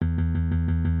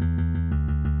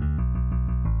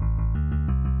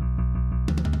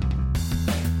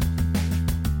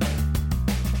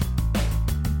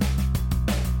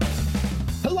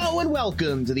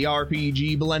welcome to the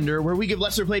RPG Blender, where we give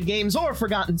lesser played games or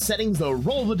forgotten settings the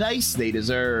roll the dice they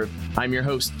deserve. I'm your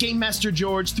host, Game Master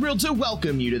George, thrilled to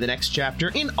welcome you to the next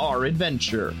chapter in our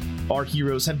adventure. Our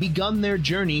heroes have begun their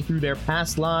journey through their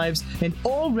past lives and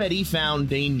already found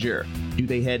danger. Do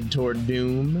they head toward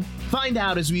doom? Find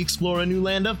out as we explore a new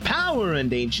land of power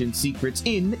and ancient secrets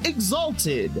in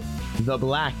Exalted, the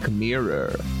Black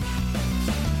Mirror.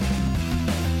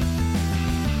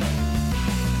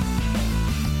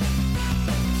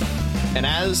 And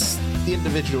as the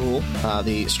individual,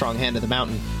 the strong hand of the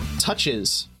mountain,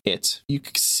 touches it, you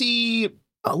see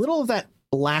a little of that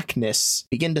blackness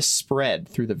begin to spread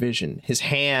through the vision, his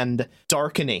hand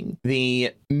darkening,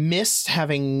 the mist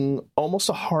having almost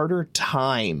a harder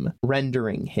time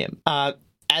rendering him.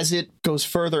 As it goes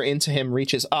further into him,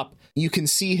 reaches up, you can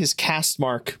see his cast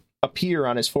mark appear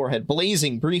on his forehead,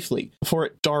 blazing briefly before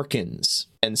it darkens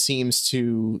and seems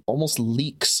to almost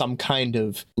leak some kind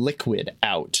of liquid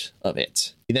out of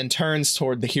it. He then turns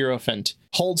toward the Hierophant,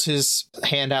 holds his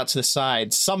hand out to the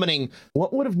side, summoning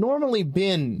what would have normally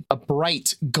been a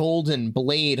bright golden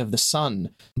blade of the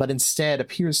sun, but instead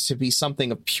appears to be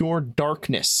something of pure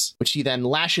darkness, which he then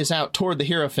lashes out toward the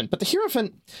Hierophant. But the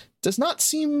Hierophant does not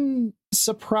seem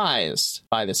surprised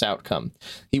by this outcome.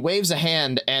 He waves a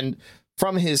hand, and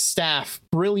from his staff,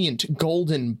 brilliant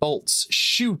golden bolts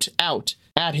shoot out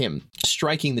at him,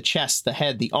 striking the chest, the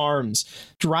head, the arms,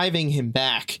 driving him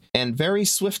back, and very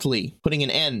swiftly putting an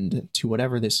end to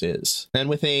whatever this is. And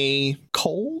with a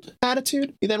cold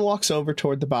attitude, he then walks over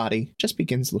toward the body, just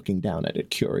begins looking down at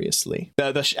it curiously.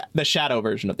 The shadow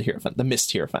version of the Hierophant, the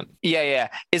Mist Hierophant. Yeah.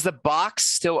 Is the box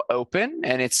still open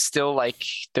and it's still like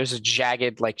there's a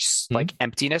jagged, like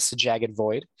emptiness, a jagged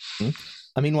void? Mm-hmm.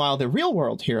 Meanwhile, the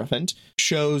real-world Hierophant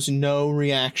shows no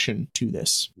reaction to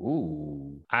this.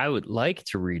 Ooh, I would like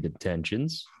to read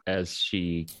intentions as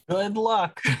she good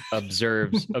luck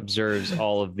observes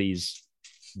all of these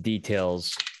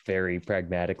details very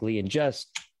pragmatically and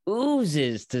just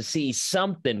oozes to see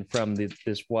something from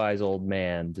this wise old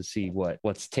man, to see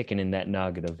what's ticking in that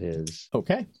noggin of his.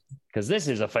 Okay, because this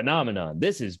is a phenomenon.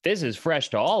 This is fresh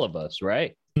to all of us,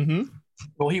 right? Mm-hmm.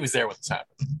 Well, he was there when this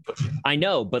happened. But... I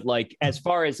know, but like as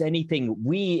far as anything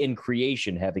we in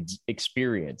creation have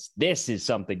experienced, this is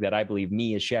something that I believe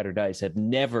me as Shattered Dice have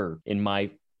never in my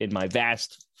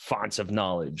vast fonts of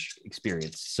knowledge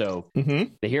experienced. So the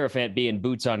Hierophant being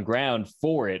boots on ground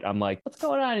for it, I'm like, what's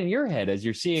going on in your head as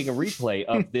you're seeing a replay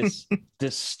of this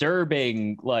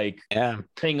disturbing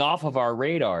thing off of our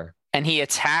radar? And he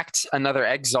attacked another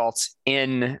Exalt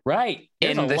in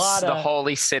the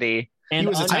holy city. And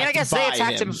I guess they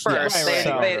attacked him first.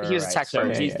 He was attacked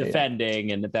first. He's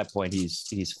defending, and at that point,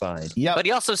 he's fine. Yeah, but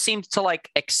he also seemed to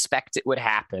expect it would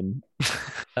happen.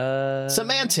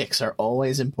 Semantics are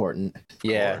always important.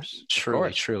 Yeah,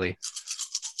 truly.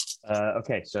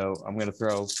 Okay, so I'm going to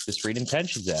throw just read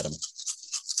intentions at him.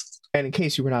 And in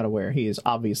case you were not aware, he is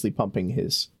obviously pumping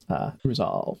his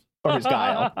resolve or his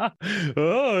guile.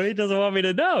 Oh, he doesn't want me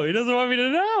to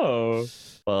know.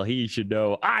 Well, he should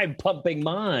know I'm pumping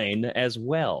mine as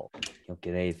well. Don't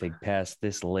get anything past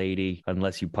this lady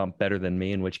unless you pump better than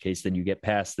me, in which case then you get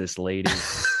past this lady.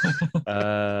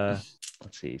 Let's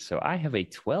see. So I have a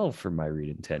 12 for my read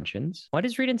intentions. What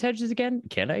is read intentions again?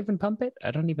 Can I even pump it?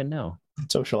 I don't even know.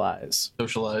 Socialize.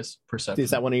 Perception. Is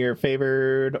that one of your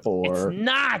favored or?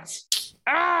 It's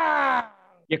not.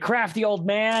 You crafty old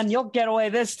man, you'll get away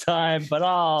this time, but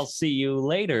I'll see you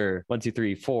later. 1, 2,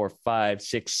 3, 4, 5,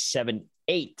 6, 7,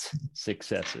 8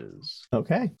 successes.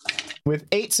 Okay. With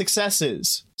 8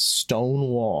 successes,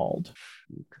 stonewalled.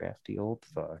 You crafty old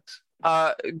fox.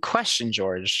 Question,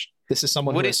 George. This is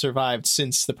someone who has survived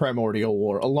since the Primordial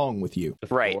War, along with you.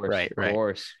 Right. Of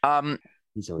course.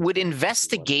 Would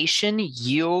investigation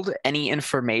yield any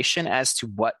information as to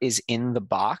what is in the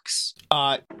box?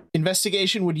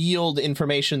 Investigation would yield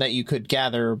information that you could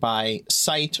gather by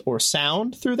sight or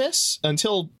sound through this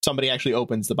until somebody actually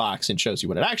opens the box and shows you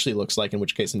what it actually looks like, in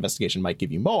which case investigation might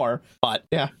give you more. But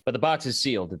yeah. But the box is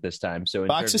sealed at this time. So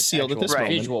box is sealed at this moment.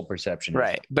 Visual perception.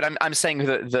 Right. But I'm saying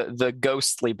the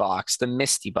ghostly box, the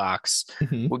misty box,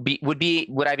 would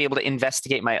I be able to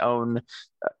investigate my own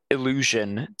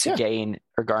illusion to gain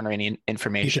or garner any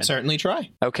information? You should certainly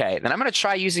try. Okay, then I'm going to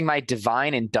try using my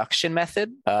divine induction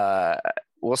method.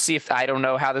 We'll see if I don't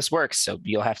know how this works, so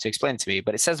you'll have to explain it to me.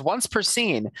 But it says once per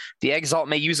scene, the Exalt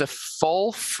may use a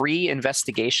full free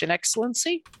investigation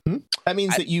excellency. That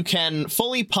means that you can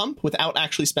fully pump without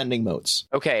actually spending motes.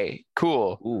 Okay,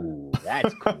 cool. Ooh,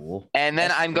 that's cool. And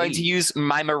then I'm going to use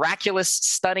my miraculous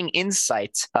stunning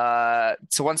insight to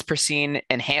once per scene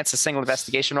enhance a single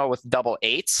investigation roll with double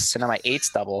 8s. So now my 8's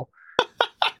double.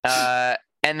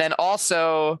 And then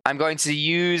also, I'm going to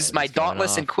use my it's going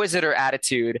Dauntless off. Inquisitor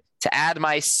attitude to add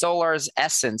my Solar's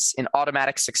Essence in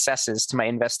automatic successes to my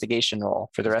investigation roll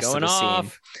for the rest of Going the scene.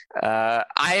 off.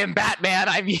 I am Batman.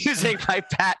 I'm using my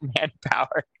Batman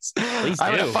powers. Please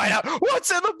I'm going do. to find out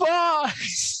what's in the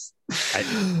box. I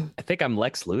think I'm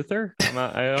Lex Luthor.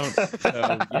 I don't.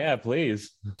 So, yeah,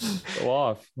 please go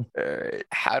off.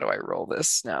 How do I roll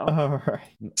this now? All right.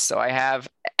 So I have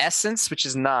Essence, which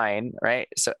is 9, right?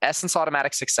 So Essence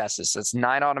automatic successes. So it's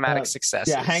 9 automatic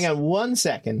successes. Yeah, hang on 1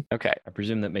 second. Okay. I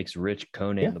presume that makes Rich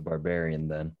Conan Yeah. the Barbarian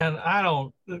then. And I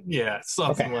don't,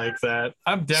 something Okay. like that.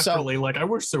 I'm definitely like, I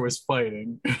wish there was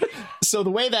fighting. So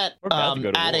the way that We're about to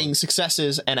go to adding war.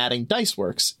 successes and adding dice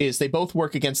works is they both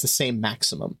work against the same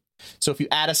maximum. So if you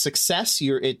add a success,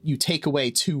 you take away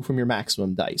 2 from your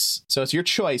maximum dice. So it's your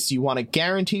choice. Do you want to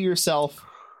guarantee yourself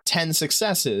 10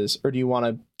 successes, or do you want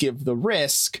to give the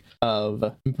risk of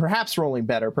perhaps rolling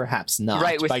better, perhaps not,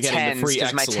 Right, with by getting tens, the free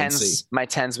because excellency? my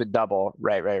tens would double.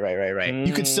 Right.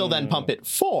 You could still then pump it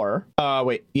 4.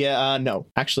 No,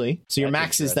 actually. So your That's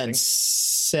max is then interesting.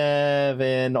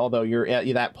 7. Although you're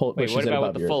that pull. Wait, pushes what it about above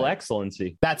with the your full thing.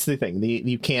 excellency? That's the thing.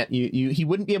 You can't. He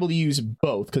wouldn't be able to use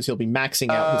both because he'll be maxing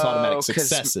out his automatic 'cause-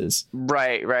 successes.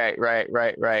 Right.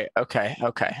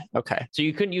 Okay. So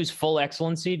you couldn't use full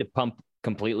excellency to pump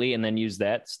completely and then use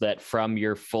that, so that from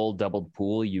your full doubled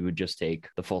pool you would just take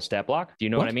the full stat block. Do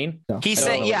you know what I mean? No. He's I don't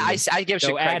saying, know yeah, what I give So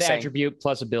shit add Craig saying attribute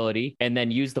plus ability and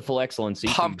then use the full excellency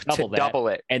pump to double that, double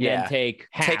it. and yeah. then take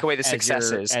away the half as your-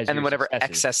 successes, as and then your whatever successes.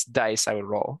 excess dice I would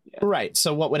roll. Yeah. Right.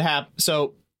 So what would happen?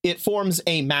 So it forms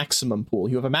a maximum pool.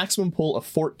 You have a maximum pool of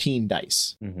 14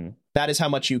 dice. Mhm. That is how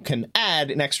much you can add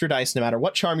in extra dice, no matter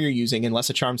what charm you're using, unless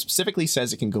a charm specifically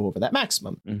says it can go over that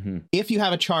maximum. Mhm. If you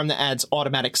have a charm that adds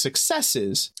automatic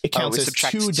successes, it counts it as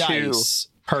subtracts 2 2. dice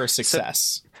per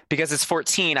success. Because it's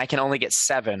 14, I can only get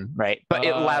 7, right? But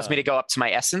it allows me to go up to my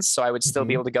essence, so I would still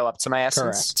be Mhm. able to go up to my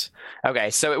essence. Correct. Okay,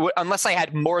 so it would, unless I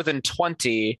had more than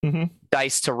 20 Mhm.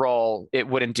 dice to roll, it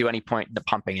wouldn't do any point in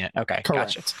pumping it. Okay,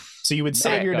 Correct. gotcha. So you would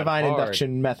save That your got divine hard.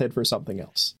 induction method for something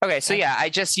else. Okay, so yeah, I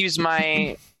just use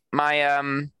my my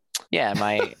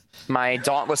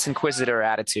Dauntless Inquisitor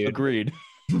attitude. Agreed.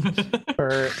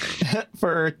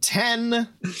 For 10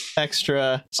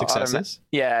 extra successes.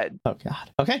 Yeah. Oh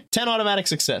god. Okay, 10 automatic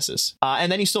successes,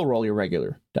 and then you still roll your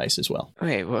regular dice as well.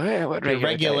 Wait, what Your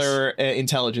regular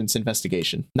intelligence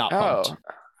investigation, not dice? pumped.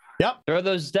 Throw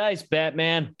those dice,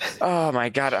 Batman. Oh my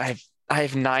god, I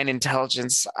have 9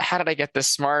 intelligence. How did I get this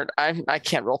smart? I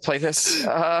can't roleplay this.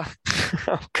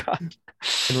 Oh god.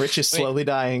 And Rich is slowly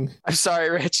dying. I'm sorry,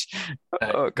 Rich.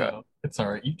 Oh god. No, it's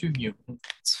all right. You do you.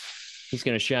 He's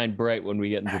gonna shine bright when we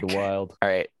get into the Okay. wild. All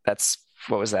right,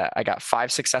 what was that? I got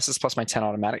 5 successes plus my 10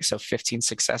 automatic, so 15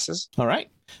 successes. All right,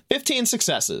 15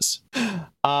 successes.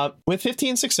 With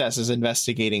 15 successes,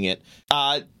 investigating it,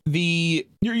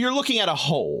 you're looking at a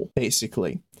hole.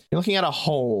 Basically, you're looking at a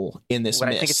hole in this What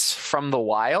mist. I think it's from the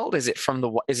wild. Is it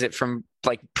from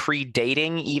like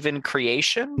predating even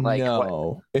creation? Like what?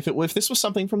 no. If this was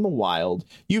something from the wild,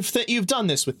 you've done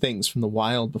this with things from the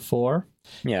wild before.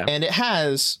 Yeah. And it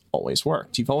has always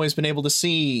worked. You've always been able to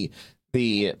see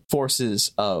the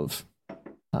forces of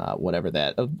whatever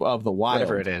that of the wild.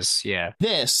 Whatever it is. Yeah.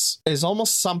 This is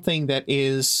almost something that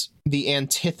is the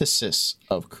antithesis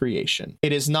of creation.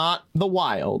 It is not the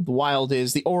wild. The wild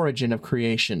is the origin of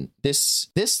creation. This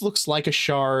looks like a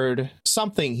shard,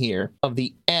 something here, of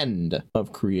the end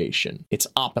of creation. It's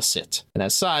opposite. And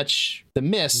as such, the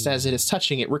mist, as it is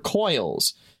touching it,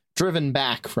 recoils, driven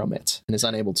back from it, and is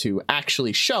unable to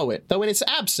actually show it. Though in its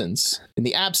absence, in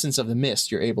the absence of the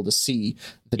mist, you're able to see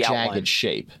the The jagged outline.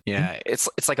 shape. Yeah. It's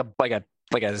like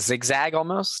a zigzag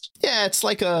almost. Yeah, it's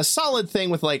like a solid thing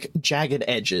with like jagged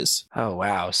edges. Oh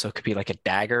wow. So it could be like a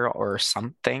dagger or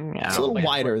something. I It's a don't little know.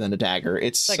 wider than a dagger.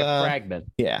 It's It's like a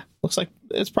fragment. yeah, looks like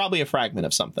it's probably a fragment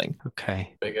of something.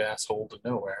 Okay. Big asshole to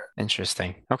nowhere.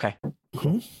 Interesting. Okay.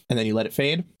 And then you let it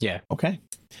fade? Yeah. Okay.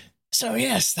 So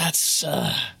yes,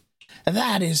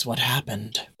 that is what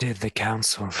happened. Did the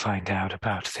council find out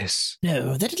about this?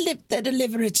 No, the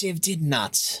deliberative did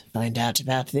not find out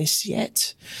about this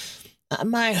yet.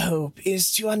 My hope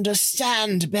is to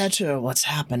understand better what's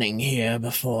happening here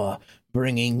before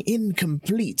bringing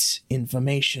incomplete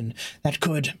information that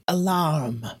could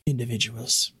alarm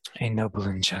individuals. A noble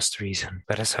and just reason.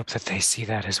 Let us hope that they see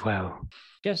that as well.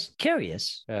 Just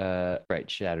curious. Right,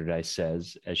 Shattered Eye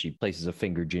says as she places a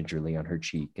finger gingerly on her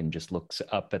cheek and just looks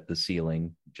up at the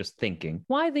ceiling just thinking.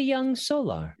 Why the young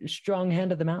Solar? Strong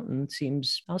Hand of the Mountain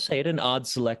seems, I'll say it, an odd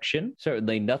selection.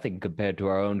 Certainly nothing compared to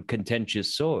our own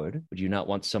contentious sword. Would you not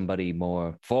want somebody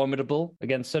more formidable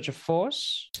against such a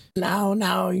force?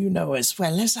 Now, you know as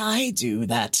well as I do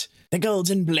that the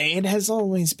Golden Blade has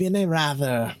always been a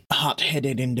rather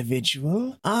hot-headed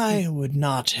individual. I would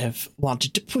not have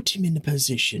wanted to put him in a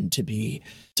position to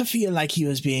feel like he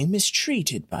was being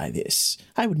mistreated by this.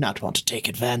 I would not want to take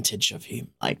advantage of him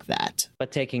like that.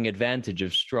 But taking advantage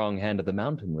of Strong Hand of the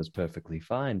Mountain was perfectly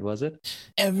fine, was it?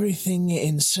 Everything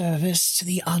in service to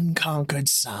the unconquered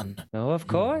sun. Oh, of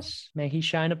course. May he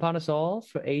shine upon us all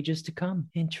for ages to come.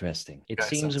 Interesting. It Guys,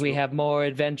 seems that's we cool. have more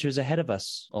adventures ahead of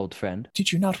us, old friend.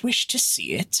 Did you not wish to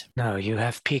see it? No, you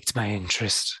have piqued my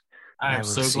interest. I I'm will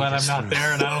so see glad I'm this not through.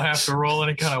 there and I don't have to roll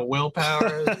any kind of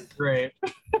willpower. This is great.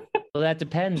 Well, that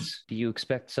depends. Do you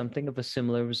expect something of a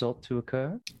similar result to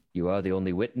occur? You are the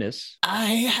only witness. I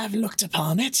have looked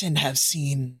upon it and have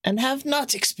seen and have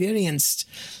not experienced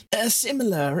a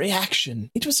similar reaction.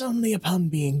 It was only upon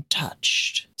being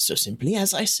touched. So simply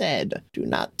as I said, do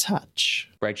not touch.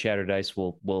 Bright Shattered Ice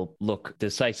will look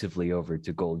decisively over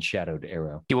to Gold Shadowed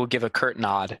Arrow. He will give a curt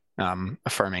nod,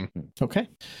 affirming. Okay.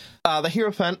 The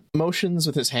Hierophant motions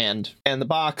with his hand, and the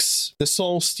box, the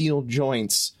soul steel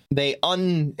joints, they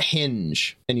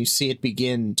unhinge, and you see it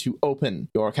begin to open.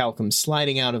 Your Halcom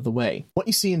sliding out of the way. What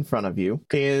you see in front of you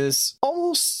is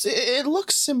almost, it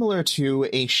looks similar to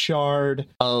a shard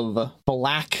of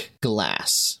black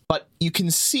glass, but you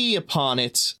can see upon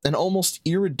it an almost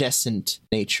iridescent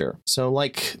nature. So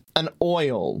like an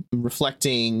oil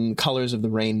reflecting colors of the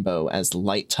rainbow as the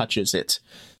light touches it.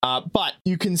 But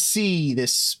you can see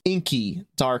this inky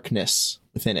darkness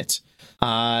within it.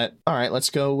 All right, let's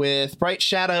go with Bright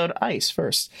Shadowed Ice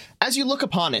first. As you look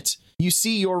upon it, you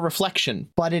see your reflection,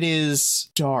 but it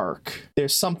is dark.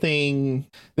 There's something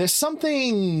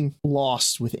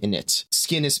lost within it.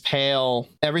 Skin is pale.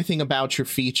 Everything about your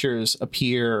features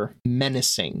appear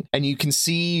menacing. And you can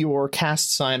see your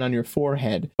caste sign on your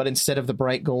forehead, but instead of the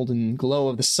bright golden glow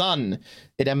of the sun,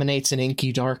 it emanates an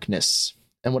inky darkness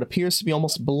and what appears to be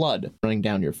almost blood running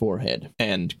down your forehead.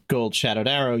 And Gold Shadowed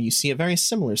Arrow, you see a very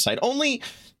similar sight, only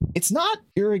it's not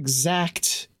your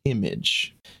exact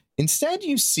image. Instead,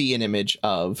 you see an image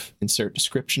of, insert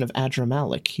description of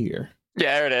Adramalik here.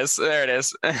 Yeah, there it is. There it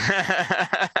is.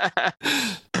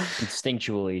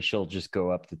 Instinctually, she'll just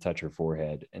go up to touch her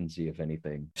forehead and see if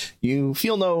anything. You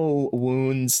feel no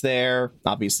wounds there.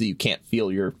 Obviously, you can't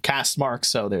feel your cast mark,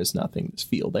 so there's nothing to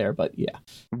feel there, but yeah.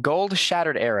 Gold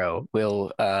Shattered Arrow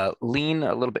will lean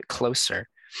a little bit closer.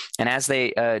 And as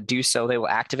they do so, they will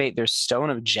activate their Stone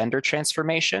of Gender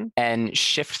Transformation and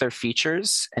shift their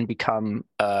features and become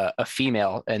a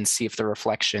female and see if the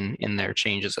reflection in there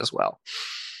changes as well.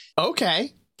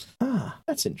 Okay.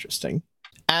 That's interesting.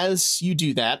 As you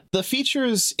do that, the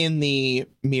features in the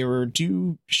mirror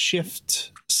do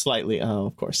shift slightly. Oh,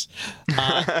 of course.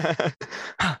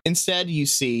 Instead, you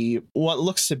see what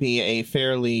looks to be a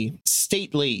fairly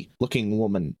stately looking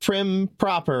woman. Prim,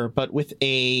 proper, but with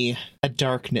a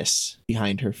darkness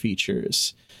behind her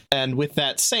features. And with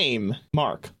that same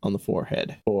mark on the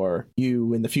forehead. For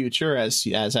you in the future, as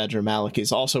Adramalik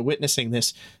is also witnessing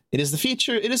this, it is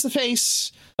the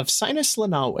face of Sinus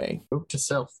Lanawe. Note to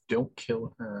self, don't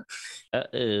kill her.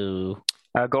 Uh-oh.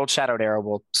 Gold Shadowed Arrow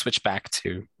will switch back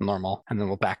to normal, and then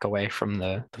we'll back away from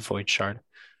the Void Shard,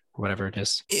 or whatever it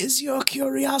is. Is your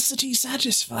curiosity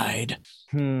satisfied?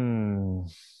 For now.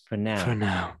 For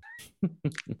now.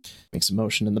 Makes a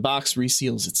motion and the box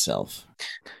reseals itself.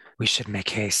 We should make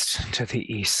haste to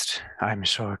the east. I'm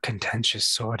sure contentious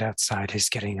sword outside is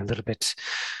getting a little bit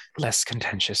less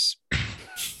contentious.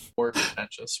 More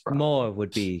contentious. Probably. More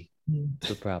would be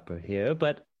the proper here,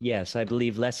 but yes, I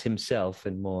believe less himself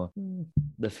and more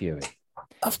the Fury.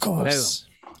 Of course.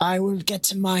 I will get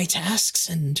to my tasks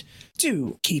and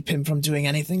do keep him from doing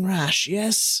anything rash,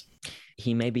 yes?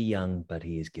 He may be young, but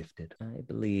he is gifted. I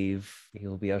believe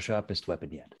he'll be our sharpest weapon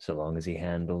yet, so long as he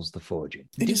handles the forging.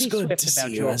 It Do is be good swift to about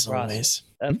see you, your as always.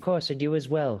 Of course, and you as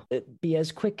well. Be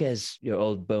as quick as your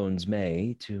old bones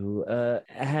may to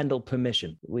handle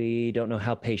permission. We don't know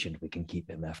how patient we can keep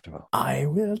him after all. I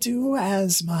will do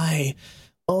as my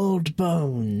old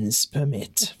bones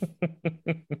permit.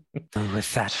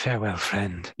 With that, farewell,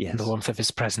 friend. Yes. The warmth of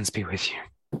his presence be with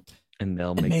you. And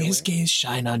they'll And make may their his way. gaze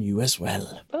shine on you as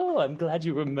well. Oh, I'm glad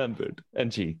you remembered.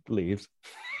 And she leaves.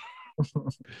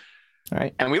 All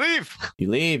right. And we leave. You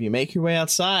leave, you make your way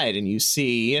outside, and you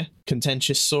see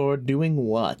Contentious Sword doing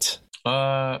what?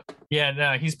 Yeah,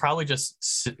 no, he's probably just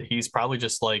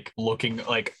like looking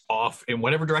like off in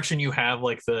whatever direction you have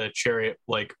like the chariot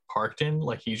like parked in,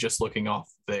 like he's just looking off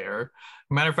there.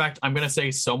 Matter of fact, I'm gonna say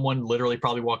someone literally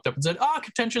probably walked up and said,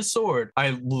 contentious sword.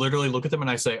 I literally look at them and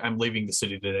I say, I'm leaving the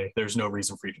city today. There's no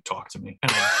reason for you to talk to me.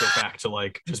 And I go back to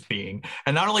like just being.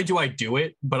 And not only do I do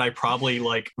it, but I probably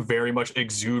like very much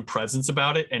exude presence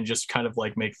about it and just kind of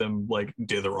like make them like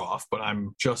dither off. But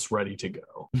I'm just ready to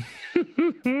go.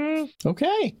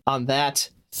 Okay. On that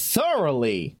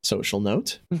thoroughly social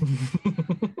note.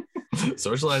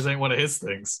 Socialize ain't one of his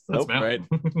things. That's Nope, right.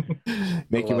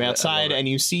 Make your way outside it. and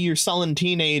you see your sullen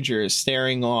teenagers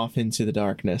staring off into the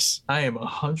darkness. I am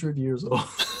 100 years old.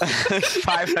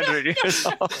 500 years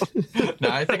old. No,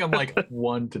 I think I'm like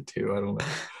 1 to 2. I don't know.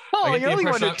 Oh, I get you're the only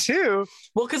one impression to two.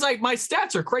 Well, because my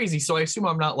stats are crazy, so I assume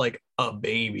I'm not like a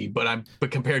baby, but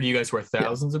compared to you guys who are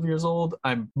thousands of years old,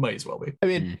 I might as well be. I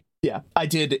mean, yeah, I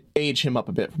did age him up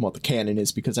a bit from what the canon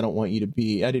is because I didn't want you to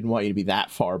be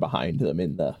that far behind them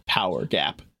in the power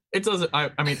gap. It doesn't. I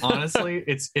mean, honestly,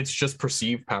 it's just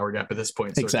perceived power gap at this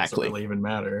point. So Exactly. It doesn't really even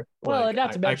matter. Well, Like,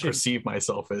 not to mention- I perceive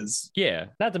myself as. Yeah,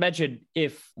 not to mention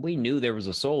if we knew there was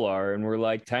a solar and we're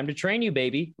like, time to train you,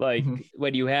 baby. Like Mhm.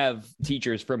 when you have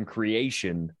teachers from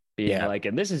creation being Yeah. like,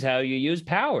 and this is how you use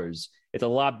powers. It's a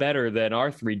lot better than our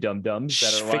three dum-dums that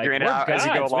Just are figuring like, it out we're as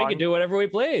you go gods, we along." can do whatever we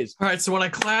please. All right, so when I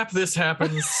clap, this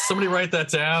happens. Somebody write that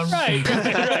down.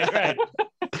 Right.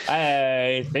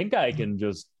 I think I can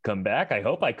just come back. I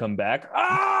hope I come back.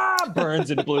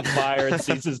 Burns into blue fire and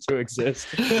ceases to exist.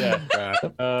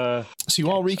 Yeah. So you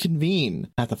all reconvene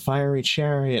at the fiery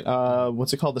chariot.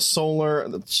 What's it called?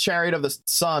 The chariot of the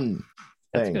sun.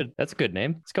 That's thing. good. That's a good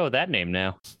name. Let's go with that name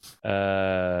now.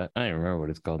 I don't even remember what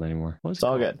it's called anymore. What's It's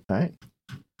all good. All right.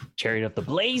 Chariot of the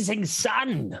Blazing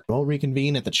Sun. You all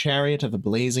reconvene at the chariot of the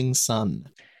blazing sun.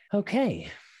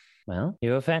 Okay. Well,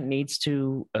 Hierophant needs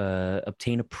to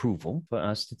obtain approval for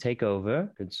us to take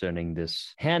over concerning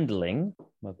this handling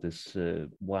of this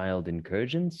wild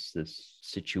incursions, this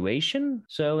situation.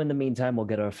 So in the meantime, we'll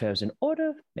get our affairs in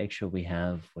order, make sure we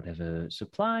have whatever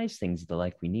supplies, things the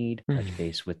like we need, touch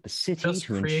base with the city Just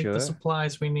to create ensure. the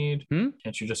supplies we need. Hmm?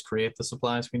 Can't you just create the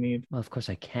supplies we need? Well, of course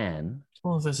I can.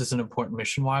 Well, if this is an important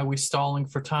mission, why are we stalling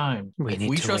for time? We If need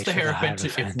we to trust wait the for the Hierophant,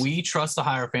 if Hierophant. we trust the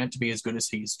Hierophant to be as good at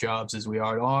his jobs as we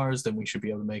are at ours, then we should be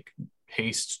able to make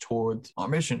haste toward our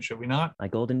mission, should we not? My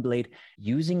Golden Blade,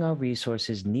 using our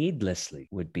resources needlessly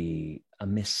would be a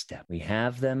misstep. We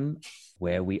have them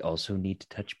where we also need to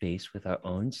touch base with our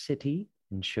own city,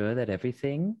 ensure that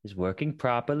everything is working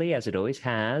properly as it always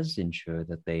has, ensure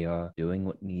that they are doing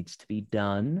what needs to be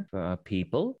done for our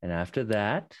people. And after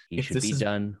that, he If should this be is-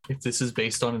 done. If this is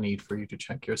based on a need for you to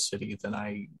check your city, then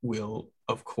I will,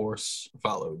 of course,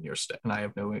 follow in your step. And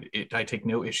I take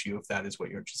no issue if that is what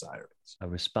your desire is. A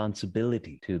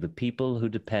responsibility to the people who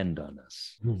depend on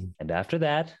us. And after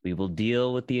that, we will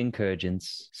deal with the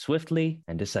incursions swiftly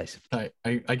and decisively.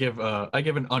 I give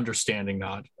an understanding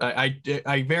nod.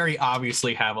 I very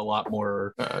obviously have a lot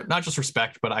more, not just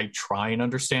respect, but I try and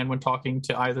understand when talking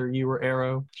to either you or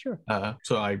Arrow. Sure.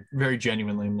 So I very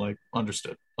genuinely am like,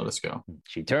 understood. Let us go.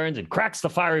 She turns and cracks the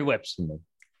fiery whips. And then,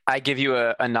 I give you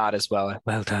a nod as well.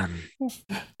 Well done.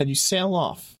 And you sail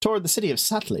off toward the city of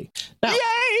Sutley. Now, Yay!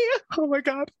 Oh my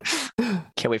god.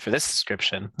 Can't wait for this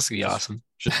description. This is gonna be awesome.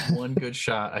 Just one good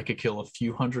shot, I could kill a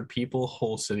few hundred people.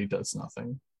 Whole city does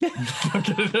nothing.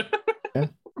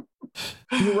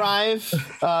 you arrive.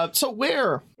 So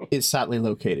where is Sutley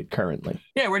located currently?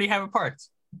 Yeah, where do you have it parked?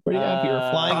 Where do you have your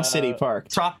flying city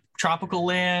parked? Tropical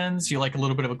lands. You like a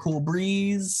little bit of a cool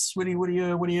breeze. What are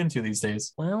you into these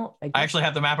days? well, I actually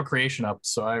have the map of creation up,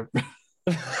 so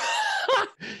I.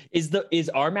 Is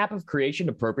our map of creation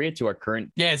appropriate to our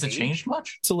current? Yeah, has it age? changed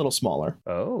much? It's a little smaller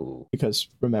Oh, because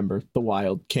remember, the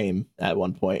wild came at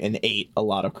one point and ate a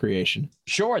lot of creation.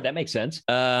 sure, that makes sense.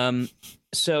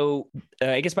 So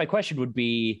I guess my question would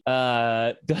be,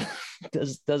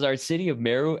 does our city of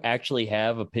Meru actually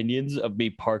have opinions of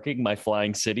me parking my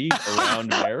flying city around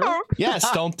Meru?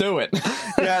 Yes, don't do it.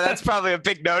 Yeah, that's probably a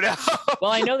big no-no.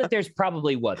 Well, I know that there's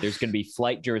probably there's going to be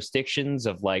flight jurisdictions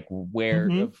of like where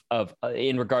Mhm. of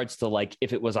in regards to like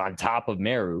if it was on top of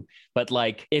Meru, but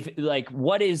like if like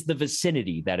what is the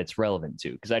vicinity that it's relevant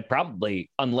to? Because I'd probably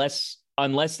unless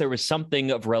there was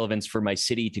something of relevance for my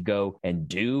city to go and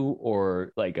do,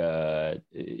 or like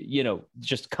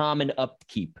just common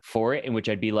upkeep for it, in which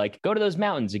I'd be like, go to those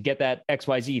mountains and get that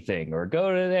XYZ thing, or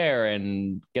go to there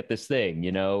and get this thing,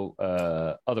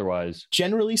 otherwise.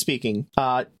 Generally speaking,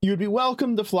 you would be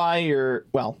welcome to fly there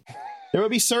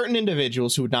would be certain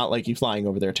individuals who would not like you flying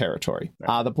over their territory.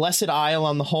 The Blessed Isle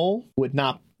on the whole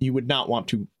you would not want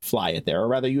to fly it there, or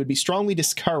rather you would be strongly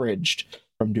discouraged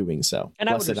from doing so. And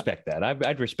I would Blessed- respect that.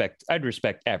 I'd respect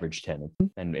average tenant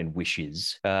and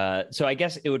wishes. So I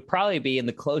guess it would probably be in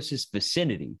the closest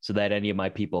vicinity, so that any of my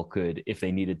people could, if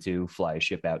they needed to, fly a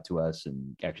ship out to us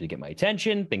and actually get my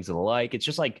attention, things of the like. It's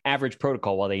just like average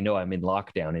protocol while they know I'm in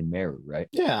lockdown in Meru, right?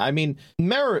 Yeah, I mean,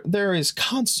 Meru, there is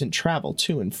constant travel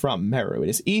to and from Meru. It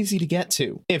is easy to get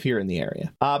to if you're in the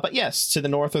area. But yes, to the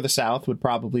north or the south would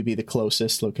probably be the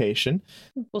closest location.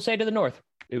 We'll say to the north.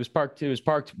 It was parked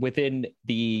within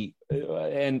the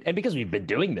and because we've been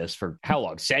doing this for how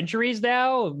long? Centuries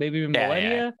now, maybe even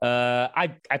millennia.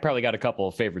 I probably got a couple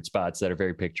of favorite spots that are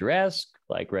very picturesque,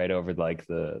 like right over like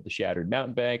the shattered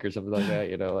mountain bank or something like that.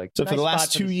 You know, like So for the nice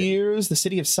last spot 2 years, the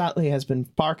city of Sotley has been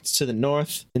parked to the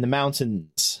north in the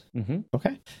mountains. Mm-hmm.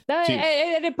 Okay.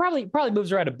 And it probably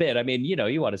moves around a bit. I mean, you know,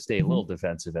 you want to stay a little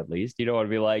defensive at least. You don't want to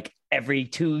be like every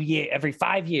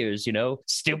 5 years, you know,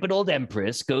 stupid old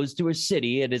empress goes to her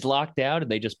city and is locked down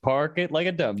and they just park it like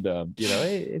a dum-dum. You know,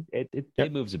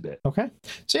 it moves a bit. Okay.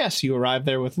 So yes, you arrive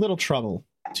there with little trouble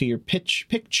to your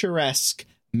picturesque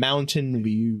mountain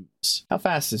views. How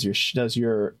fast does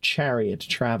your chariot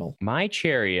travel? My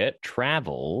chariot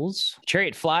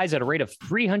flies at a rate of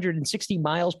 360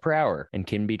 miles per hour and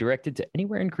can be directed to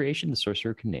anywhere in creation the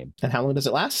sorcerer can name. And how long does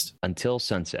it last? Until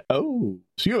sunset. Oh,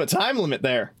 so you have a time limit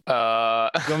there. You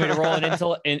want me to roll an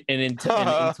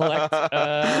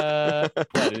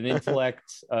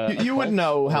intellect? You would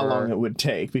know how or- long it would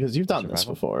take because you've done this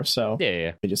survival? before. So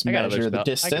Yeah. you just I got other measure the spell- I got-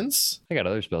 distance. I got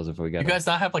other spells if we got You guys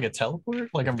not have like a teleport?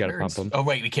 Like I'm gotta curious. pump 'em. Oh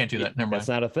wait, we can't do that. Never mind. That's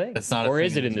not a thing. That's not a or thing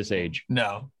is it in in this age?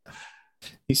 No.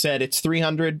 He said it's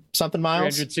 300 something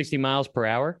miles. 360 miles per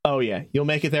hour. Oh yeah, you'll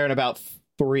make it there in about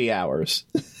 3 hours.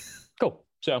 Cool.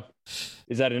 So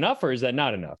is that enough or is that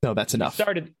not enough? No, that's enough.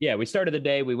 We started the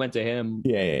day. We went to him.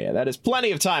 Yeah. That is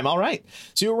plenty of time. All right.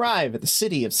 So you arrive at the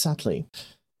city of Sotley.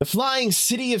 The flying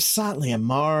city of Sotley, a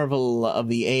marvel of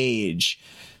the age.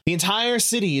 The entire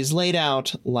city is laid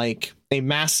out like a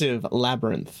massive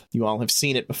labyrinth. You all have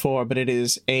seen it before, but it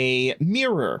is a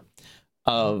mirror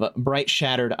of bright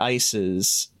shattered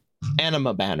ice's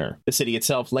anima banner. The city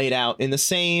itself laid out in the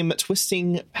same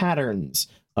twisting patterns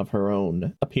of her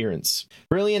own appearance.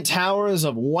 Brilliant towers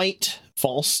of white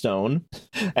false stone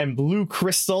and blue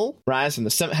crystal rise from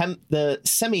the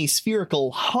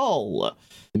semi-spherical hull.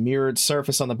 The mirrored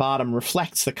surface on the bottom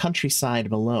reflects the countryside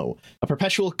below. A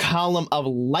perpetual column of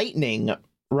lightning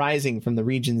rising from the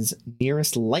region's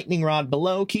nearest lightning rod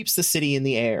below keeps the city in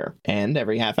the air. And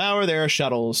every half hour, there are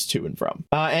shuttles to and from.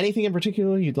 Anything in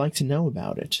particular you'd like to know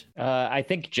about it? I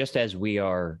think just as we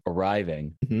are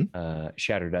arriving, Mhm.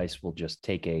 Shattered Ice will just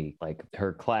take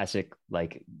her classic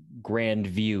grand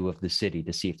view of the city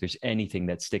to see if there's anything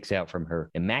that sticks out from her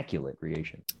immaculate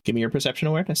creation. Give me your perception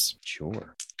awareness.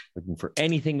 Sure. Looking for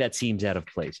anything that seems out of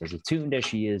place. As attuned as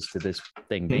she is to this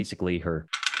thing, basically her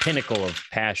pinnacle of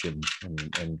passion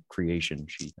and creation,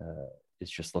 she is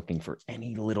just looking for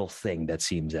any little thing that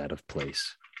seems out of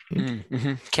place.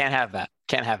 Mm-hmm. Can't have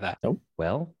that.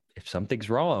 Well, if something's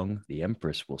wrong, the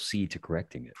Empress will see to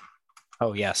correcting it.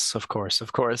 Oh yes, of course. Oh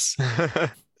This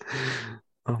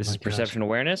my is gosh. perception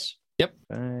awareness. Yep.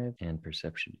 5, and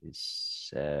perception is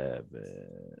 7.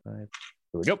 5. Here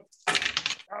we go.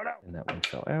 Oh, no. And that one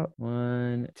fell out.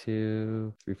 1,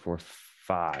 2, 3, 4,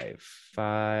 5.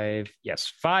 5. Yes,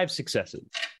 5 successes.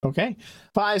 Okay.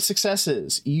 5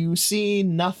 successes. You see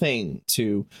nothing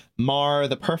to mar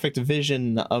the perfect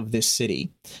vision of this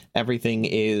city. Everything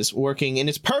is working in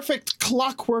its perfect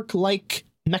clockwork-like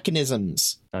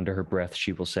mechanisms. Under her breath,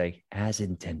 she will say, "As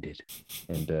intended,"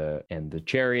 and the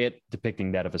chariot,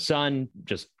 depicting that of a sun,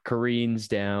 just careens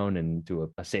down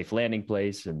into a safe landing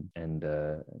place, and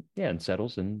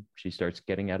settles, and she starts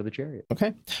getting out of the chariot.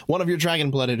 Okay. One of your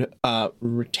dragon-blooded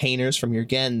retainers from your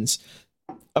gens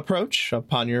approach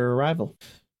upon your arrival.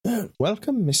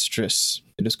 Welcome, mistress.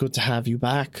 It is good to have you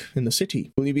back in the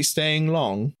city. Will you be staying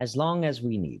long? As long as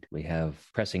we need. We have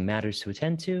pressing matters to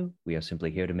attend to. We are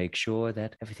simply here to make sure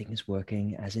that everything is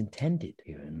working as intended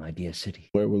here in my dear city.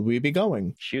 Where will we be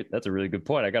going? Shoot, that's a really good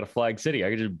point. I got a flying city. I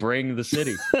could just bring the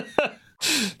city.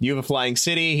 You have a flying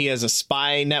city. He has a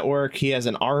spy network. He has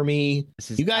an army.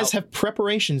 You guys have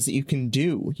preparations that you can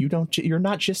do. You're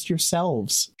not just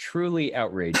yourselves. Truly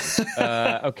outrageous.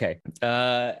 Okay.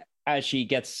 As she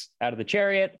gets out of the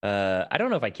chariot, I don't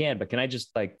know if I can, but can I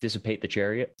just dissipate the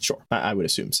chariot? Sure, I would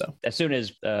assume so. As soon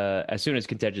as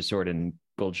Contentious Sword and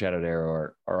Gold Shadowed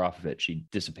Arrow are off of it, she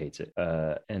dissipates it,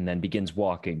 and then begins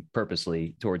walking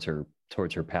purposely towards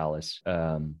her palace,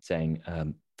 saying,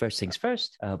 "First things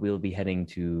first, we'll be heading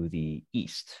to the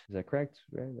east." Is that correct?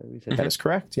 Right? That is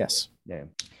correct. Yes. Yeah.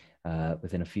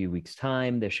 within a few weeks'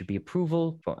 time, there should be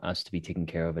approval for us to be taking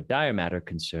care of a dire matter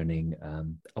concerning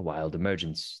a wild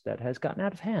emergence that has gotten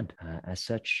out of hand. As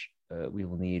such, we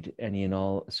will need any and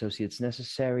all associates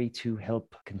necessary to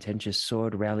help Contentious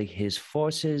Sword rally his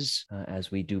forces,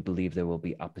 as we do believe there will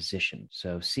be opposition.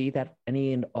 So see that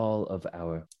any and all of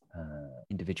our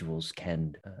individuals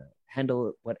can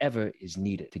handle whatever is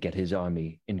needed to get his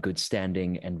army in good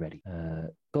standing and ready.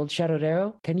 Gold Shadowed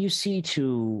Arrow, can you see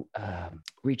to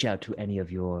reach out to any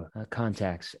of your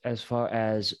contacts as far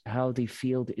as how the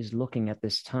field is looking at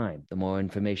this time? The more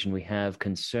information we have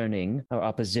concerning our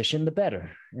opposition, the better,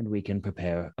 and we can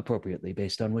prepare appropriately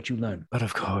based on what you learn. But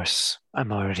of course,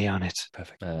 I'm already on it.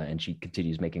 Perfect. And she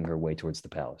continues making her way towards the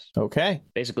palace. Okay.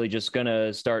 Basically just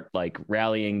gonna start like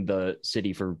rallying the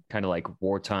city for kind of like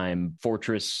wartime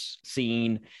fortress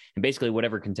scene, and basically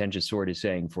whatever Contentious Sword is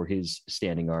saying for his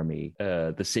standing army,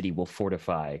 the city will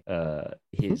fortify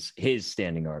his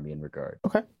standing army in regard.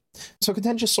 Okay. So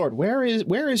Contentious Sword, where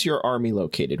is your army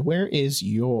located? Where is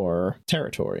your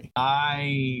territory?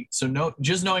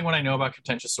 Just knowing what I know about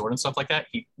Contentious Sword and stuff like that,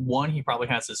 he probably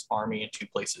has his army in two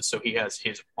places. So he has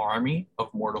his army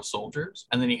of mortal soldiers,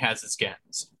 and then he has his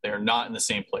gens. They're not in the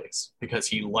same place because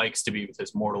he likes to be with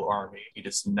his mortal army. He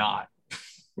does not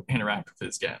interact with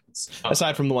his gens.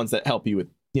 Aside from the ones that help you with,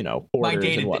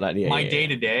 orders and whatnot. My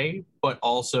day-to-day, but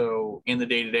also in the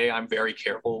day-to-day, I'm very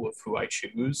careful with who I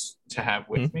choose to have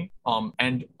with me.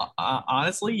 And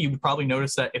honestly, you would probably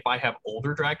notice that if I have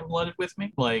older dragon-blooded with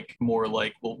me, like more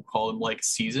like, we'll call them like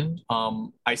seasoned,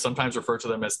 I sometimes refer to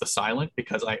them as the silent,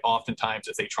 because I oftentimes,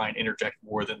 if they try and interject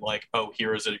more than like, oh,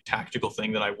 here is a tactical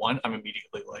thing that I want, I'm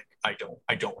immediately like, I don't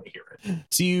want to hear it.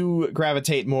 So you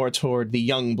gravitate more toward the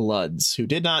young bloods who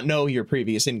did not know your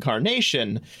previous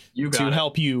incarnation to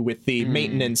help you with the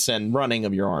maintenance and running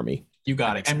of your army. You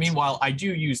got it. And meanwhile, I do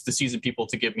use the seasoned people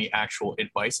to give me actual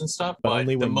advice and stuff. But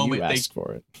only when the moment you ask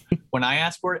for it. When I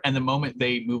ask for it, and the moment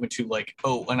they move into like,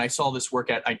 oh, and I saw this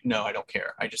work I don't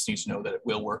care. I just need to know that it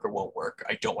will work or won't work.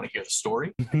 I don't want to hear the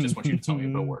story. I just want you to tell me if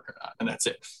it'll work or not. And that's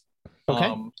it.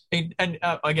 Okay. And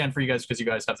again, for you guys, because you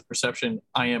guys have the perception,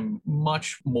 I am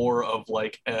much more of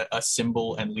like a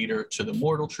symbol and leader to the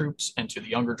mortal troops and to the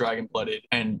younger dragon-blooded,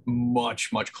 and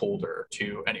much, much colder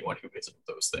to anyone who isn't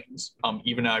those things.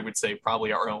 Even I would say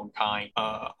probably our own kind.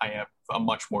 I have a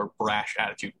much more brash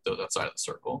attitude with those outside of the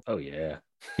circle. Oh, yeah.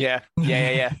 Yeah.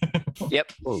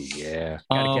 Yep. Oh, yeah.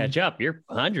 Gotta catch up. You're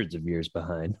hundreds of years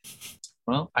behind.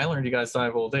 Well, I learned you guys die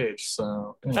of old age,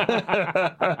 so playing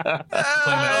that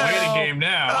waiting game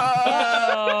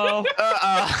now.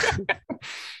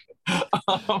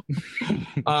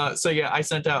 So yeah, I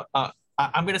sent out.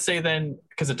 I'm gonna say then,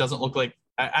 because it doesn't look like,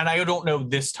 and I don't know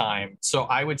this time, so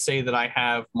I would say that I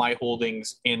have my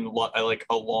holdings in like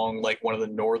along like one of the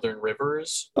northern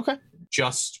rivers. Okay.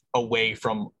 Just away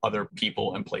from other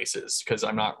people and places, because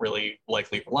I'm not really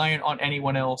likely reliant on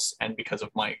anyone else, and because of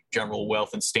my general wealth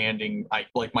and standing, I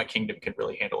like my kingdom can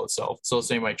really handle itself. So let's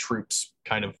say my troops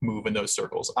kind of move in those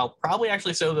circles. I'll probably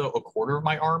actually say though a quarter of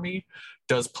my army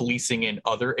does policing in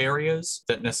other areas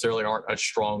that necessarily aren't as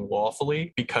strong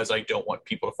lawfully, because I don't want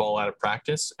people to fall out of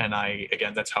practice. And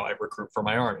that's how I recruit for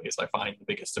my army, is I find the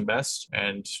biggest and best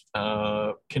and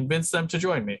convince them to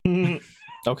join me.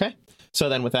 Okay. So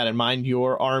then with that in mind,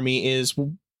 your army is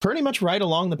pretty much right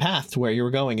along the path to where you were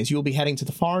going, as you'll be heading to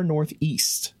the far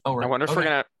northeast. Oh, right. I wonder if we're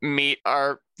going to meet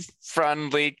our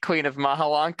friendly Queen of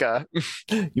Mahalanka.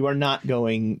 You are not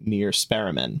going near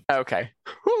Sparamen. Okay.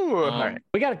 All right.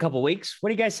 We got a couple weeks. What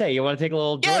do you guys say? You want to take a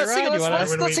little Yeah,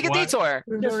 joyride? let's take a detour.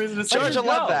 George will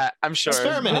love that, I'm sure.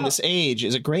 Sparamen in this age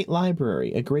is a great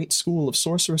library, a great school of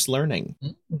sorcerous learning.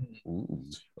 Ooh,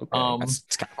 okay.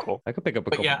 That's kind of cool. I could pick up a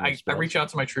couple. Yeah, I reach out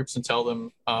to my troops and tell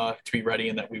them to be ready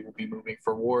and that we will be moving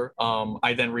for war.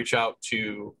 I then reach out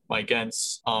to my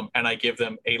gens and I give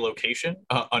them a location,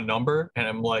 a number, and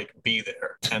I'm like, be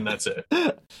there, and that's it.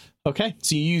 Okay,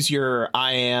 so you use your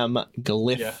I am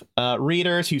glyph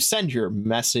reader to send your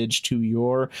message to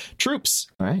your troops.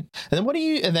 All right,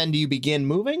 and then do you begin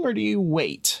moving, or do you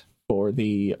wait for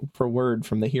word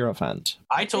from the Hierophant?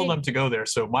 I told them to go there,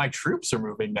 so my troops are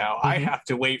moving now. I have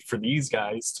to wait for these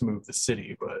guys to move the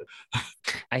city, but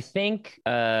I think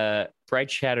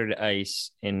Bright Shattered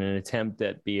Ice, in an attempt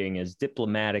at being as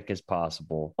diplomatic as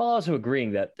possible, while also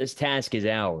agreeing that this task is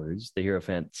ours, the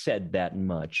Hierophant said that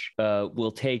much,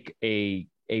 will take a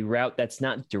route that's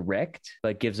not direct,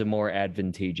 but gives a more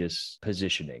advantageous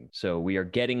positioning. So we are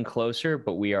getting closer,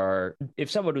 but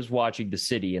if someone was watching the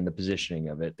city and the positioning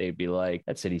of it, they'd be like,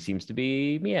 that city seems to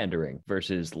be meandering,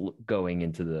 versus going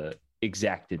into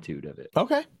exactitude of it.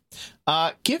 Okay.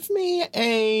 Give me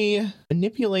a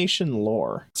manipulation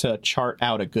lore to chart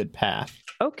out a good path.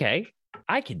 Okay,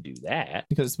 I can do that.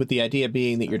 Because with the idea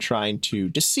being that you're trying to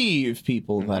deceive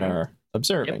people that are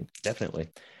observing. Definitely.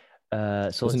 So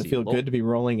doesn't it feel good to be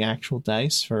rolling actual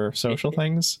dice for social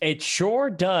things? It sure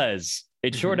does.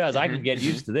 It sure does. I can get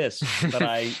used to this, but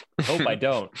I hope I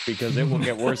don't, because it will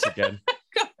get worse again.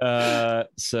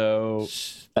 So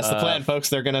that's the plan, folks.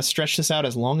 They're going to stretch this out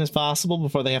as long as possible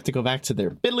before they have to go back to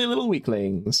their piddly little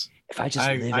weaklings. If I just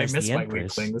live as miss the my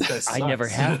Empress, weakling. This guy I sucks. never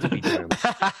have to be doomed.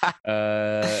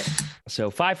 So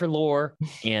 5 for lore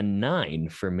and 9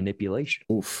 for manipulation.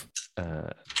 Oof. Uh,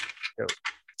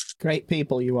 Great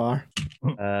people you are.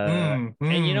 And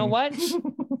you know what?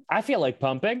 I feel like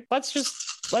pumping. Let's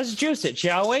juice it,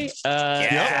 shall we?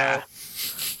 Yeah.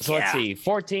 So let's see,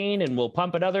 14, and we'll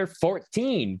pump another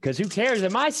 14, because who cares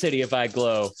in my city if I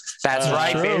glow? That's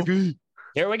right, True. baby.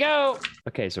 Here we go.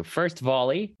 Okay, so first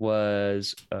volley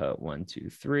was 1, 2,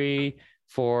 3,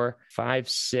 4, 5,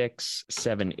 6,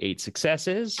 7, 8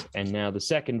 successes. And now the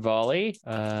second volley.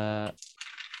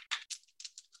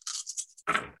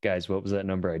 Guys, what was that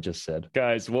number I just said?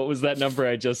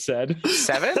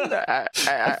 7?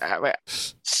 Wait.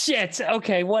 Shit.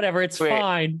 Okay, whatever. It's Wait.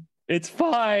 fine. It's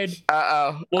fine.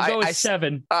 Uh-oh. We'll go with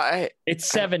 7. It's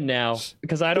 7 now,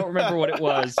 because I don't remember what it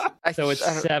was. So it's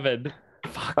 7.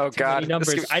 Fuck, Oh, too God. many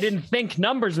numbers. I didn't think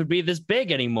numbers would be this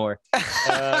big anymore.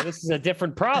 This is a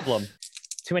different problem.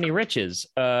 Too many riches.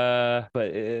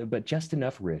 But just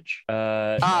enough rich.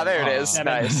 there it is. 7,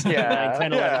 Nice. 9, Yeah.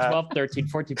 10, 11, Yeah. 12, 13,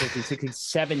 14, 15, 16,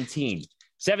 17.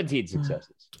 17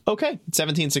 successes. Okay,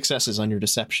 17 successes on your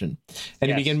deception. And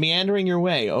you Yes. begin meandering your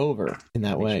way over in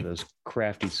that Make way. sure those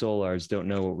crafty solars don't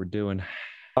know what we're doing.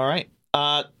 All right.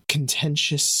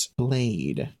 Contentious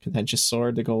blade. Contentious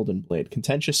sword, the golden blade.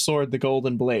 Contentious sword, the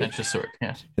golden blade. Contentious sword.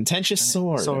 Yeah. Contentious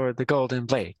sword. Sword, the golden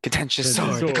blade. Contentious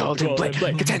Contentious sword, the golden blade.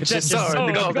 Contentious sword,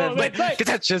 the golden blade.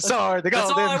 Contentious sword, the That's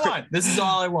all golden I blade. want. This is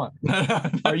all I want.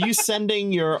 Are you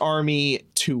sending your army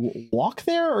to walk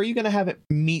there, or are you going to have it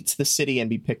meet the city and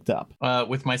be picked up?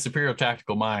 With my superior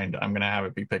tactical mind, I'm going to have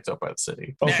it be picked up by the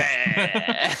city.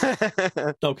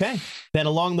 Okay. Then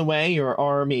along the way, your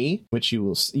army, which you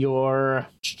will, your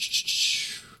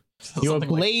Something like-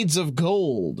 blades of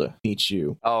gold meet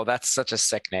you. Oh, that's such a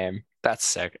sick name. That's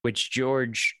sick. Which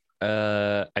George,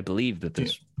 I believe that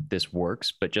this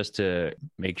works, but just to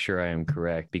make sure I am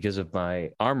correct, because of my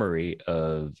armory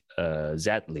of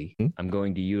Zatli, I'm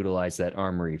going to utilize that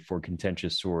armory for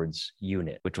Contentious Swords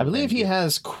unit. Which I will believe then he give-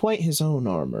 has quite his own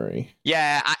armory.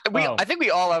 Yeah, I think we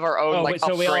all have our own like so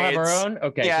upgrades. we all have our own.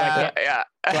 Okay, Yeah, yeah.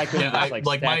 so I can't, Yeah, just,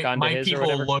 like stack onto my his or people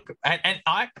whatever? look, and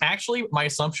I actually, my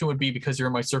assumption would be, because you're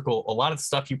in my circle, a lot of the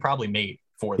stuff you probably made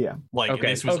for them. Yeah. Like Okay,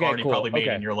 this was okay, already cool, probably made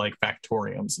okay. in your like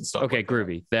factoriums and stuff. Okay, like that.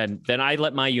 groovy. Then I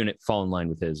let my unit fall in line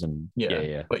with his, and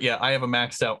yeah. But yeah, I have a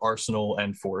maxed out arsenal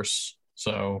and force.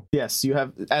 So Yes, you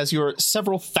have, as your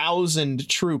several thousand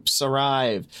troops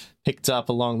arrive, picked up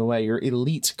along the way, your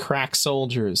elite crack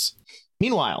soldiers.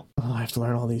 Meanwhile, I have to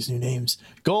learn all these new names.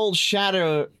 Gold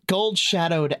shadowed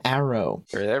arrow.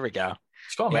 There we go.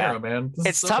 just call him Yeah. Arrow, man. This is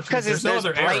It's so tough much- because there's no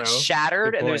other bright Arrow.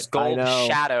 shattered Good and there's point. I gold know.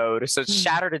 shadowed. So it's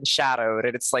shattered and shadowed,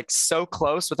 and it's like so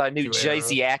close with our new Two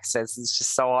Jersey accents. It's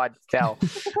just so hard to tell.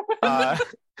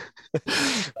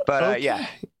 Yeah.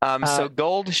 So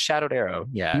gold shadowed arrow.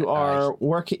 Yeah. You are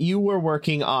working. You were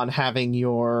working on having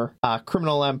your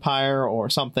criminal empire or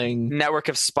something. Network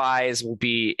of spies will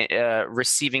be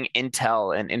receiving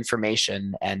intel and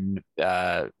information and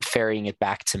ferrying it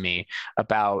back to me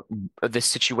about the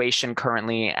situation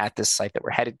currently at this site that we're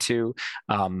headed to,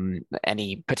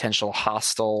 any potential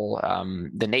hostile,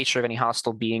 the nature of any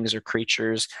hostile beings or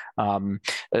creatures,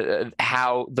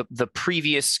 how the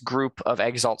previous group of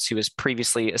exalts who was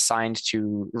previously assigned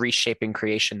to reshaping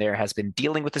creation there has been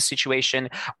dealing with the situation,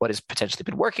 what has potentially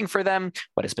been working for them,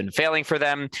 what has been failing for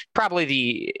them, probably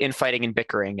the infighting and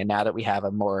bickering. And now that we have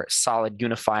a more solid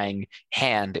unifying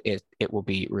hand, it will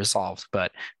be resolved.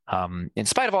 But in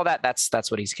spite of all that,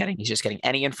 that's what he's getting. He's just getting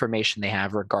any information they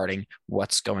have regarding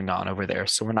what's going on over there.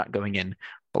 So we're not going in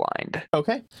blind.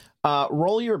 Okay.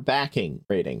 Roll your backing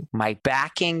rating. My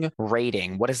backing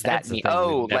rating, what does that That's a mean? thing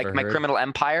Oh, we've like never my heard. criminal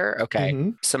empire? Okay.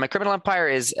 Mhm. So my criminal empire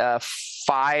is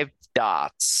 5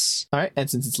 dots. All right. And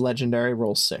since it's legendary,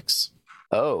 roll 6.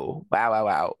 Oh,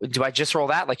 wow. Do I just roll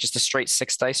that? Like just a straight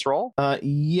 6 dice roll?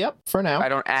 Yep. For now. I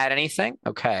don't add anything?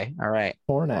 Okay. All right.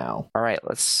 For now.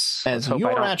 Let's As hope I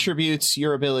your don't- attributes,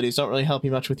 your abilities don't really help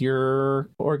you much with your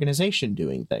organization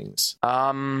doing things.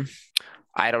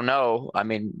 I don't know. I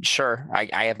mean, sure.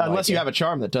 I have no Unless you idea. have a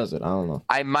charm that does it. I don't know.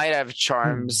 I might have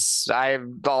charms.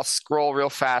 I'll scroll real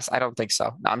fast. I don't think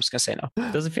so. No, I'm just gonna say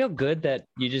no. Does it feel good that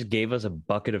you just gave us a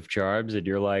bucket of charms and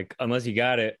you're like, unless you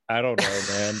got it, I don't know,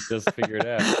 man. Just figure it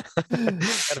out.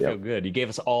 Gotta feel good. You gave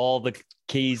us all the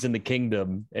keys in the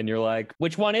kingdom and you're like,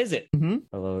 which one is it? Mm-hmm.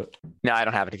 I love it. No, I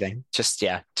don't have anything. Just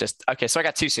okay. So I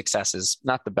got 2 successes.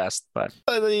 Not the best, but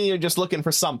You're just looking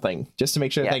for something, just to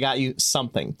make sure that they got you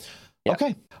something. Yeah.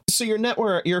 Okay. So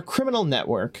your criminal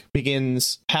network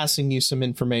begins passing you some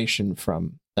information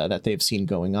from that they've seen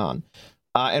going on.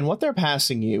 And what they're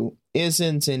passing you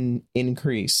isn't an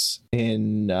increase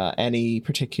in any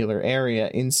particular area.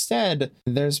 Instead,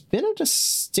 there's been a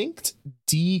distinct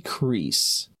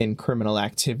decrease in criminal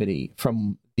activity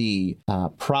from the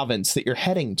province that you're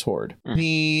heading toward.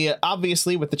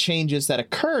 Obviously, with the changes that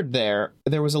occurred there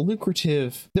was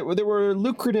there were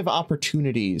lucrative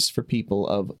opportunities for people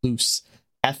of loose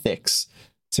ethics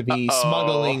to be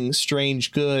smuggling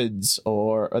strange goods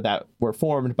or that were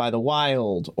formed by the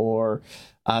wild or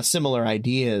similar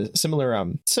ideas,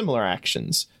 similar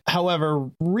actions. However,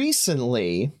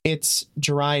 recently it's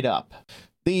dried up.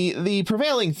 The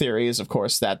prevailing theory is, of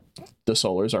course, that the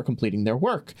Solars are completing their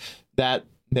work, that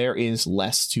there is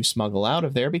less to smuggle out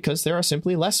of there because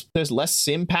there's less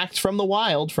impact from the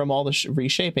wild from all the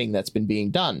reshaping that's been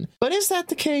being done. But is that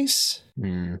the case?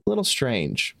 A little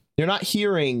strange. You're not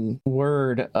hearing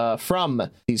word from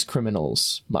these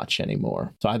criminals much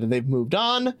anymore. So either they've moved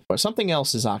on or something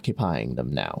else is occupying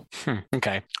them now.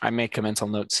 Okay. I make a mental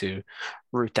note to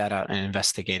root that out and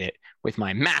investigate it with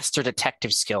my master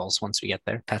detective skills once we get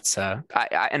there. That's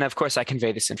and of course I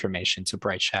convey this information to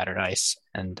Bright Shattered Ice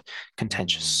and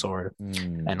Contentious Sword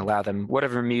and allow them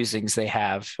whatever musings they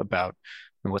have about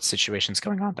what situation's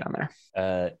going on down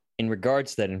there. In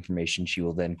regards to that information, she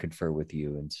will then confer with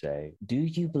you and say, do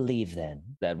you believe then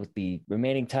that with the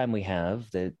remaining time we have,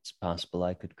 that it's possible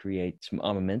I could create some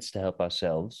armaments to help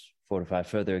ourselves fortify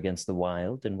further against the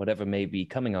wild and whatever may be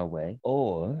coming our way?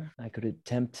 Or I could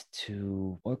attempt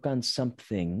to work on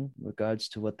something in regards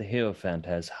to what the Hierophant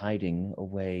has hiding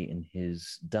away in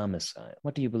his domicile.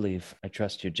 What do you believe? I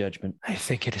trust your judgment. I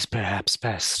think it is perhaps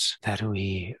best that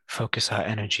we focus our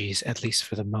energies, at least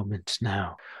for the moment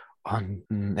now, on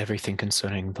everything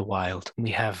concerning the wild. We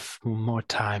have more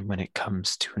time when it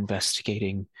comes to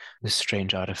investigating the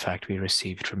strange artifact we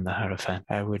received from the Hierophant.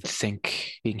 I would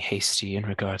think being hasty in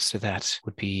regards to that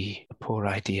would be a poor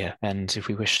idea. And if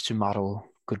we wish to model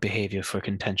good behavior for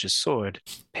Contentious Sword,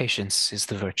 patience is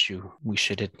the virtue we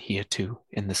should adhere to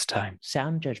in this time.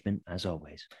 Sound judgment, as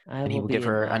always. And he will give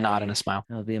her a nod and a smile.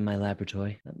 I'll be in my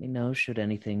laboratory. Let me know should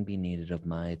anything be needed of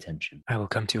my attention. I will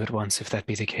come to you at once if that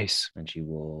be the case. And she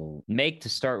will make to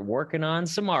start working on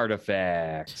some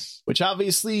artifacts. Which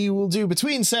obviously you will do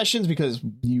between sessions because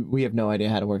we have no idea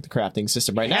how to work the crafting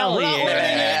system right now. Hell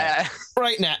yeah.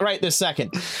 Right this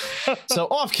second. So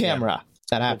off camera.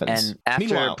 That happens. And after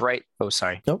Meanwhile, Bright... Oh,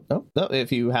 sorry. No.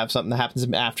 If you have something that happens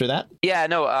after that. Yeah,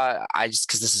 no, I just...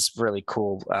 Because this is really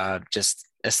cool, just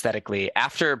aesthetically.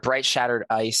 After Bright Shattered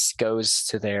Ice goes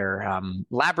to their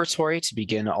laboratory to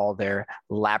begin all their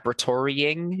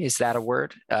laboratorying, is that a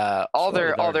word? All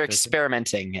their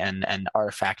experimenting and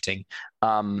artifacting.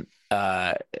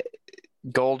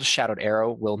 Gold Shadowed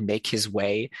Arrow will make his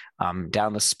way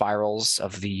down the spirals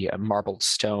of the marbled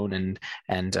stone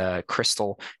and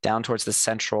crystal down towards the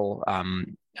central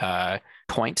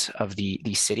point of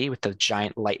the city with the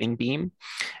giant lightning beam.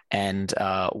 And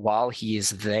while he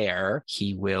is there,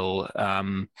 he will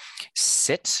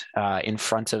sit in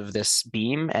front of this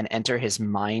beam and enter his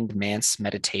Mind Manse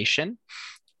meditation.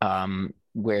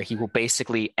 Where he will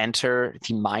basically enter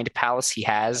the mind palace he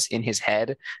has in his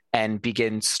head and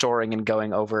begin storing and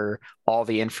going over all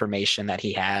the information that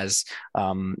he has,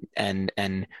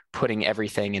 and putting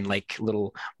everything in like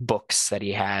little books that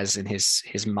he has in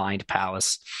his mind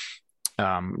palace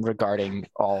regarding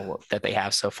all that they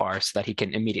have so far, so that he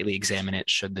can immediately examine it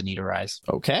should the need arise.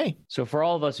 Okay. So for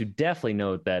all of us who definitely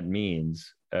know what that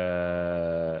means, we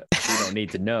don't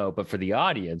need to know, but for the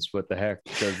audience, what the heck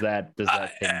does that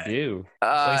thing do?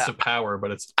 Place of power,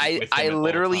 but it's I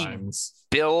literally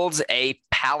build a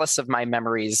palace of my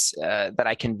memories that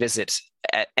I can visit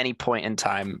at any point in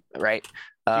time, right?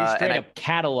 You're straight up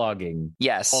cataloging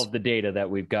yes all of the data that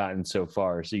we've gotten so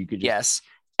far, so you could just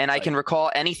And I can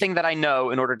recall anything that I know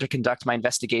in order to conduct my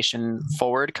investigation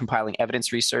forward, compiling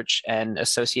evidence research and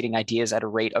associating ideas at a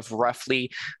rate of roughly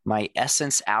my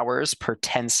essence hours per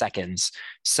 10 seconds.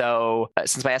 So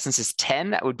since my essence is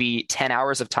 10, that would be 10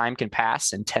 hours of time can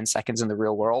pass in 10 seconds in the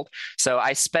real world. So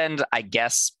I spend, I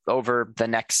guess, over the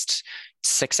next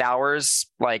 6 hours,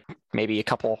 like maybe a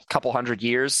couple hundred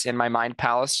years in my mind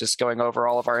palace, just going over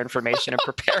all of our information and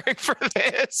preparing for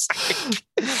this.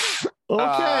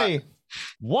 Okay.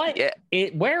 What?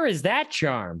 Where is that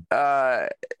charm?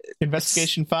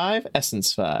 Investigation 5,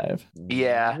 essence 5.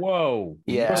 Yeah. Whoa.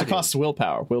 Yeah. Of course, it costs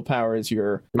willpower. Willpower is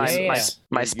your My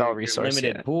spell Your resource.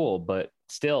 limited pool, but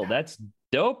still, that's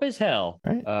dope as hell.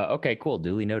 Right. Okay, cool.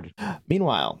 Duly noted.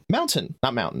 Meanwhile, not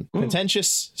mountain.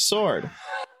 Contentious sword.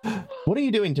 What are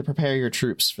you doing to prepare your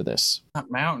troops for this? Not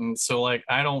mountain. So like,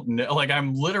 I don't know. Like,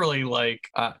 I'm literally like,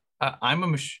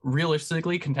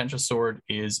 realistically, Contentious Sword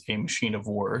is a machine of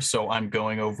war. So I'm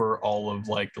going over all of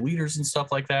like the leaders and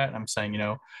stuff like that. And I'm saying,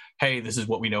 hey, this is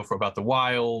what we know about the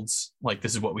wilds. Like,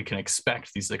 this is what we can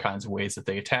expect. These are the kinds of ways that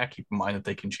they attack. Keep in mind that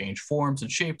they can change forms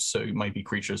and shapes. So it might be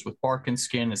creatures with bark and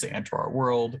skin as they enter our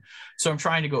world. So I'm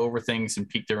trying to go over things and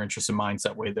pique their interest and minds.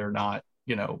 That way they're not,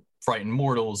 frightened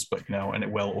mortals, but and a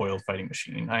well-oiled fighting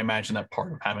machine. I imagine that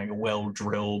part of having a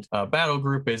well-drilled battle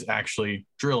group is actually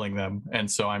drilling them,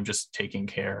 and so I'm just taking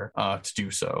care to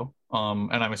do so.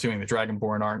 And I'm assuming the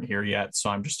Dragonborn aren't here yet, so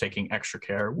I'm just taking extra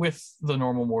care with the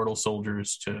normal mortal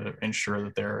soldiers to ensure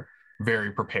that they're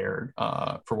very prepared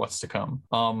for what's to come.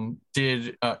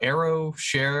 Did Arrow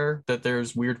share that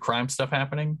there's weird crime stuff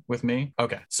happening with me?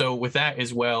 Okay, so with that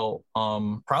as well,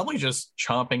 probably just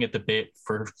chomping at the bit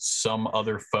for some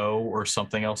other foe or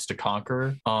something else to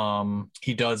conquer.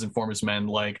 He does inform his men,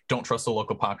 like, don't trust the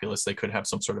local populace. They could have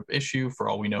some sort of issue. For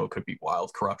all we know, it could be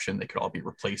wild corruption. They could all be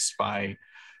replaced by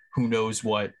who knows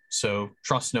what. So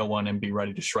trust no one and be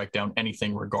ready to strike down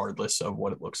anything regardless of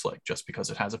what it looks like. Just because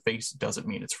it has a face doesn't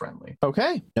mean it's friendly.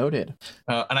 Okay, noted.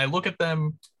 And I look at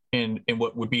them in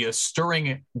what would be a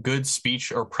stirring good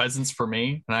speech or presence for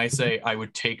me, and I say, I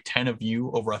would take 10 of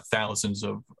you over 1,000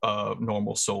 of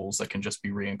normal souls that can just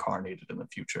be reincarnated in the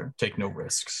future. Take no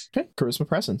risks. Okay, charisma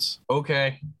presence.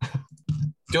 Okay.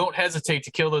 Don't hesitate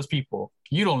to kill those people.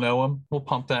 You don't know them. We'll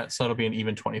pump that, so that'll be an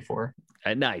even 24.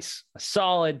 Nice. A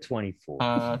solid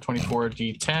 24. 24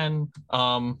 D10.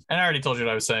 And I already told you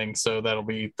what I was saying, so that'll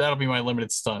be my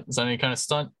limited stunt. Is that any kind of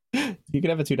stunt? You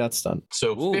can have a 2-dot stunt.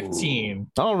 So Ooh.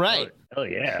 15. All right. Oh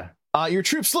yeah. Your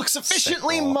troops look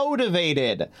sufficiently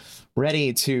motivated,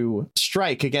 ready to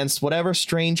strike against whatever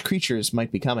strange creatures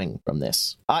might be coming from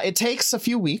this. It takes a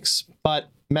few weeks, but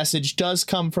message does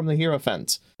come from the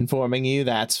Hierophant, informing you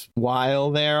that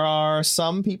while there are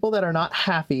some people that are not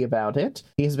happy about it,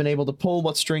 he has been able to pull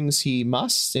what strings he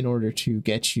must in order to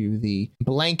get you the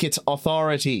blanket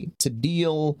authority to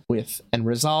deal with and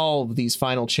resolve these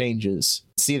final changes.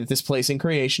 See that this place in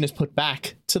creation is put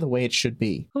back to the way it should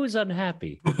be. Who's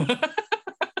unhappy?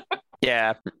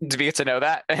 Yeah. Do we get to know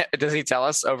that? Does he tell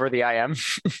us over the IM?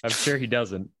 I'm sure he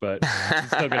doesn't, but I'm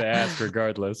still going to ask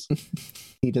regardless.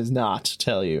 He does not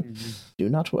tell you. Do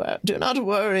not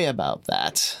worry about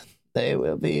that. They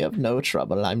will be of no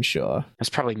trouble, I'm sure. It's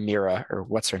probably Mira, or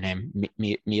what's her name?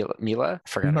 Mila? I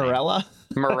forgot. Morella?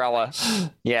 Morella.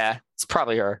 Yeah, it's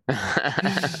probably her.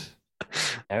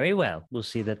 Very well. We'll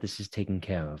see that this is taken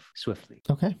care of swiftly.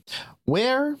 Okay.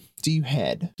 Where do you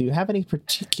head? Do you have any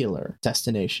particular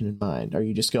destination in mind? Are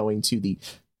you just going to the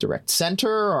direct center?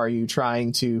 Are you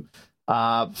trying to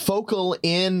focal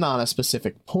in on a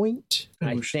specific point?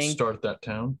 We should start at that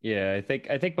town. Yeah,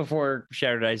 I think before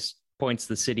Shattered Eyes points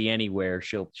the city anywhere,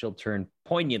 she'll turn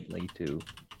poignantly to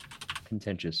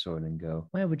Contentious Sword and go,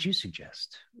 where would you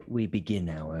suggest we begin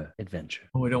our adventure?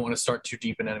 We don't want to start too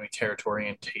deep in enemy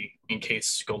territory in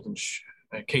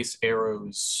case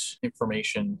Arrow's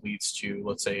information leads to,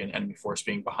 let's say, an enemy force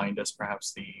being behind us.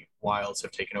 Perhaps the wilds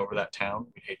have taken over that town.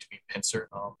 We'd hate to be pincer.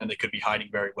 And they could be hiding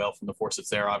very well from the force that's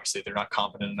there. Obviously, they're not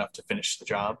competent enough to finish the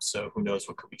job, so who knows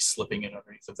what could be slipping in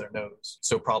underneath of their nose.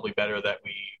 So probably better that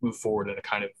we move forward in a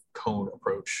kind of cone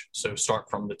approach. So start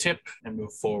from the tip and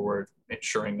move forward,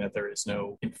 ensuring that there is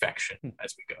no infection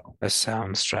as we go. A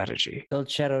sound strategy. Old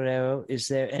Shadow Arrow, is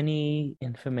there any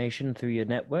information through your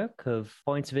network of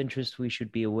points of interest we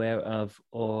should be aware of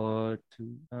or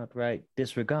to outright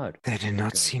disregard? They did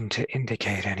not seem to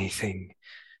indicate anything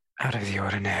out of the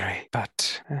ordinary,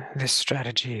 but this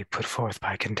strategy put forth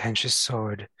by Contentious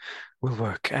Sword will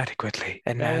work adequately.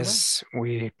 And as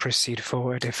we proceed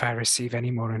forward, if I receive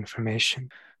any more information,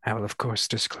 I will, of course,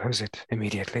 disclose it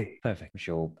immediately. Perfect.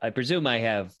 Sure. I presume I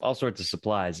have all sorts of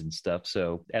supplies and stuff.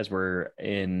 So as we're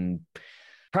in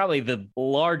probably the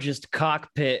largest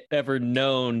cockpit ever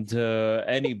known to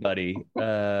anybody.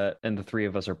 And the three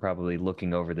of us are probably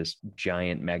looking over this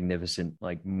giant, magnificent,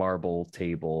 like marble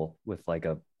table with like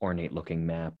a ornate looking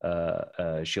map.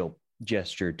 She'll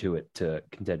gesture to it to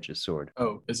Contentious Sword.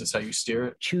 Oh, is this how you steer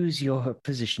it? Choose your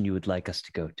position you would like us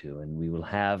to go to, and we will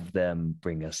have them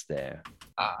bring us there.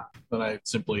 Then I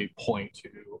simply point to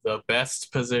the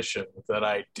best position that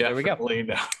I There we go. definitely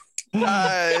know.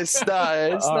 Nice.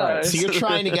 All right, so you're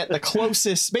trying to get the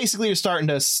closest. Basically, you're trying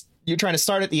to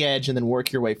start at the edge and then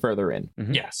work your way further in.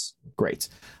 Mhm. Yes. Great.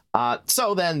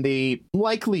 So then the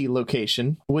likely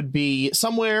location would be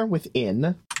somewhere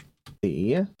within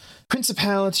the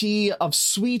Principality of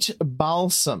Sweet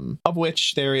Balsam, of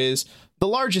which there is the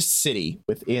largest city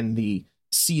within the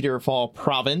Cedar Fall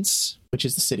province, which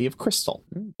is the city of Crystal.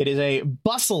 It is a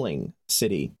bustling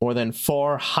city, more than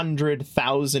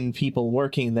 400,000 people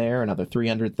working there, another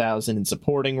 300,000 in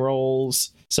supporting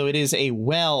roles. So it is a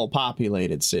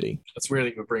well-populated city. That's weird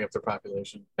that you would bring up their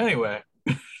population. Anyway.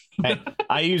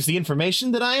 I use the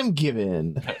information that I am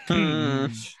given.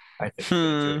 I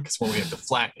think because when we have to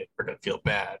flatten it, we're going to feel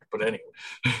bad. But anyway.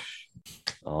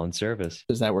 All in service.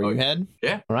 Is that where you head?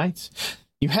 Yeah. All right.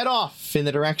 You head off in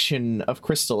the direction of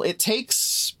Crystal. It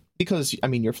takes, because, I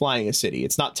mean, you're flying a city.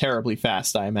 It's not terribly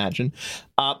fast, I imagine.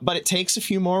 But it takes a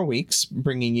few more weeks,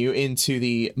 bringing you into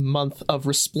the month of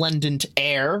resplendent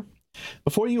air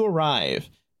before you arrive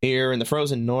here in the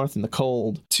frozen north and the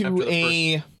cold to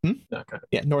Okay.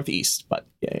 northeast, but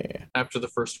yeah. After the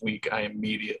first week, I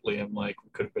immediately am like, we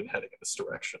could have been heading in this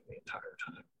direction the entire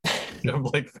time. I'm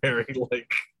like very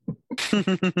like.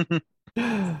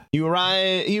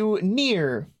 You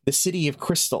near the city of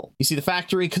Crystal. You see the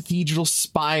factory cathedral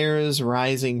spires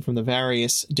rising from the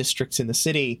various districts in the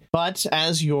city. But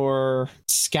as your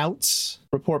scouts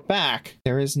report back,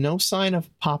 there is no sign of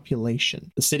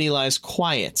population. The city lies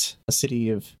quiet, a city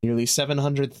of nearly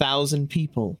 700,000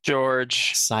 people.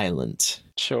 George. Silent.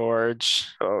 George.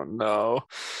 Oh, no.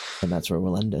 And that's where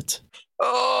we'll end it.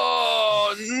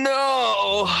 Oh,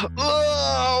 no.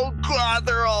 Oh, God,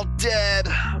 they're all dead.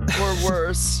 Or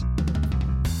worse.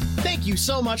 Thank you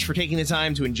so much for taking the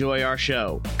time to enjoy our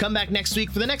show. Come back next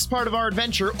week for the next part of our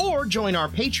adventure, or join our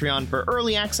Patreon for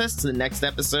early access to the next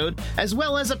episode, as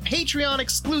well as a Patreon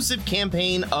exclusive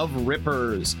campaign of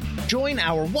Rippers. Join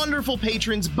our wonderful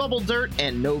patrons Bubble Dirt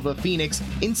and Nova Phoenix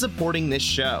in supporting this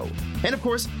show. And of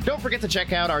course, don't forget to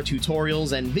check out our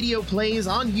tutorials and video plays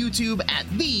on YouTube at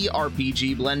The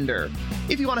RPG Blender.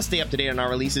 If you want to stay up to date on our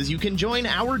releases, you can join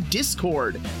our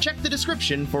Discord. Check the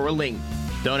description for a link.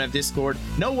 Don't have Discord?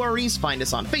 No worries. Find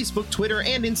us on Facebook, Twitter,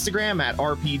 and Instagram at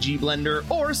RPG Blender,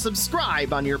 or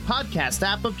subscribe on your podcast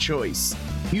app of choice.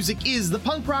 Music is The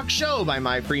Punk Rock Show by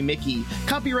My Free Mickey.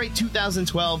 Copyright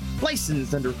 2012,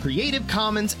 licensed under Creative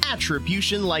Commons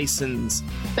Attribution License.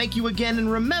 Thank you again,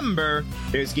 and remember,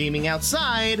 there's gaming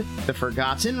outside the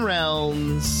Forgotten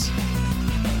Realms.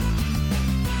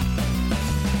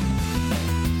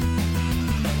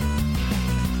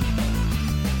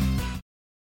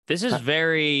 This is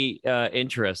very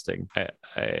interesting.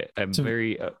 I'm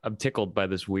tickled by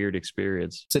this weird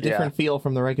experience. It's a different feel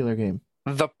from the regular game.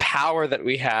 The power that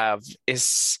we have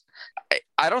is...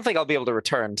 I don't think I'll be able to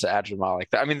return to Adramar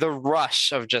like that. I mean, the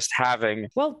rush of just having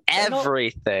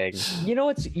everything.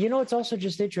 It's also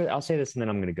just interesting. I'll say this and then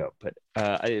I'm going to go. But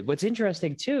what's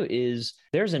interesting too is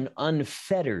there's an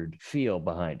unfettered feel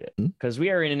behind it, because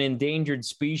we are in an endangered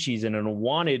species and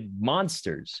unwanted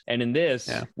monsters. And in this,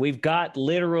 we've got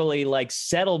literally like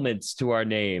settlements to our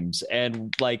names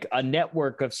and like a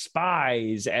network of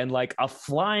spies and like a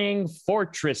flying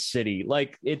fortress city.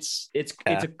 Like it's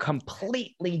a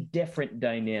completely different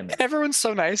dynamic. Everyone's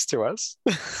so nice to us.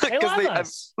 They love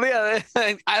us.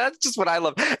 That's just what I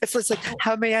love. It's like,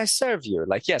 how may I serve you?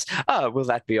 Like, yes. Oh, will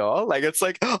that be all? Like, it's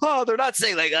like, oh, they're not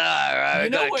saying like, oh,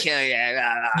 I'm gonna kill you.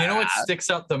 You know what sticks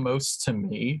out the most to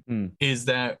me is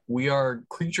that we are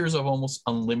creatures of almost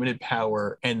unlimited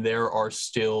power, and there are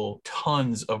still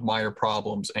tons of minor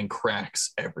problems and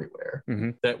cracks everywhere.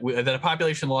 That a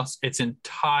population lost its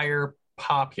entire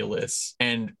populace,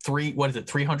 and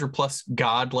 300 plus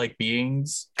godlike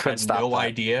beings had no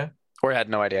idea, or had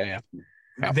no idea.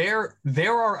 There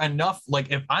are enough,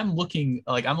 like if I'm looking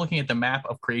at the map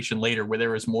of creation later where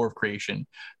there is more of creation,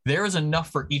 there is enough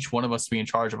for each one of us to be in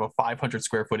charge of a 500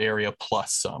 square foot area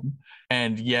plus some,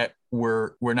 and yet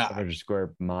we're not. 500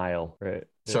 square mile, right?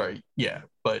 Sorry, yeah,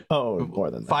 but Oh,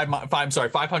 more than that.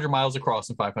 500 miles across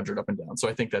and 500 up and down. So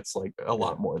I think that's like a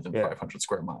lot more than Yeah. 500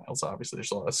 square miles. Obviously,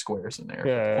 there's a lot of squares in there.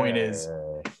 But the point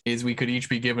is we could each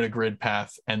be given a grid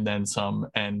path and then some,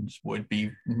 and would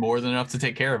be more than enough to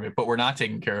take care of it. But we're not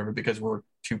taking care of it because we're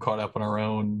too caught up in our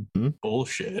own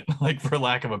bullshit, like for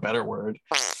lack of a better word.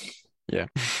 Yeah.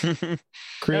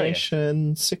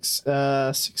 Creation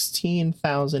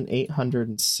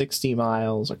 16,860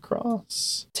 miles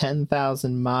across,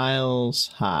 10,000 miles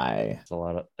high. That's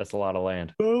a lot of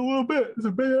land. A little bit. It's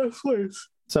a big ass place.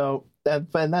 So and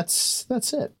that's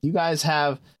it. You guys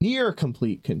have near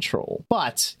complete control,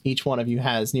 but each one of you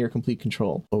has near complete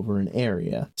control over an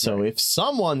area. So if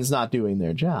someone's not doing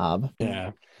their job,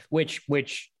 Yeah. Which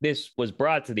this was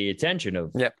brought to the attention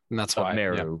of Yep. And that's why.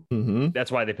 Meru. That's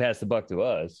why they passed the buck to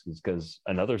us, is because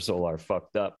another Solar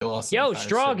fucked up. They lost the Yo, entire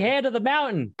strong city. hand of the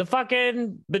mountain.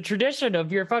 The tradition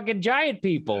of your fucking giant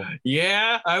people.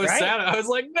 Yeah, I was Right? sad. I was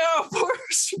like, no,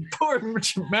 poor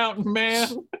mountain man.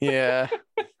 Yeah.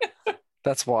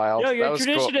 That's wild. Yo, That your was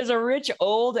tradition cool. is a rich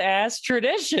old ass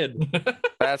tradition.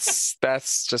 That's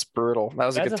just brutal. That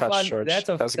was a good touch, George. That's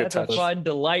a That was a good touch. fun,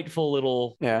 delightful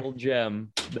little Yeah.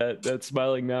 gem. That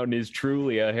Smiling Mountain is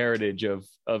truly a heritage of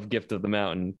Gift of the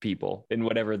Mountain people in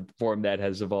whatever form that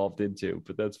has evolved into.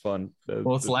 But that's fun.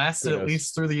 Well, it's lasted at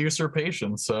least through the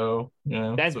usurpation, so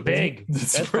That's so big.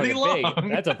 It's That's pretty fucking long.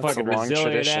 big. That's a fucking long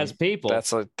resilient tradition. ass people.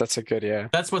 That's a good, yeah.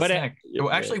 That's what's But next.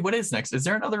 Well, actually, what is next? Is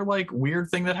there another like weird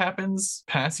thing that happens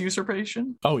past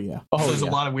usurpation? oh yeah, So there's a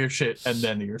lot of weird shit, and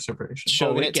then the usurpation.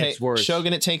 it gets worse.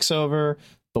 Shogunate takes over.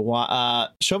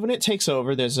 Shogunate takes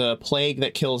over. There's a plague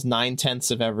that kills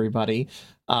 9/10 of everybody.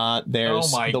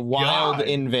 There's Oh my the wild God.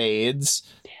 invades.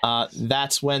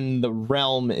 That's when the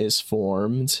realm is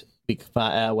formed.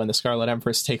 When the Scarlet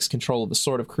Empress takes control of the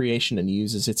Sword of Creation and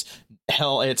uses its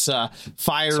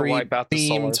fiery wipe out the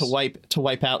beam Solars. to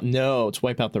wipe out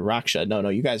the Raksha. No,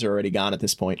 you guys are already gone at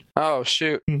this point. Oh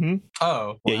shoot.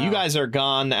 Oh, Yeah, you wow. guys are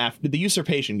gone after the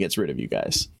usurpation gets rid of you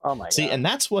guys. Oh my See, god. and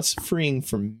that's what's freeing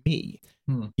from me.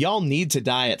 Hmm. Y'all need to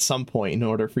die at some point in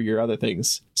order for your other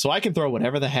things. So I can throw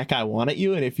whatever the heck I want at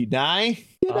you, and if you die,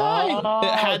 you die. Oh, It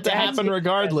had to that's happen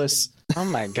regardless. Oh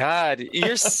my god.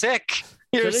 You're sick.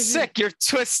 You're this is- sick. You're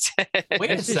twisted.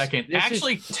 Wait a This is- second. this is-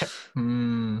 Actually,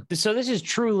 So this is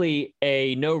truly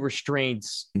a no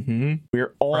restraints.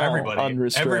 We're all for everybody,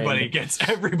 unrestrained. everybody gets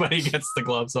the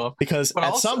gloves off. Because But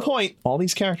at some also- point, all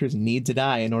these characters need to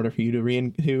die in order for you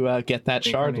to get that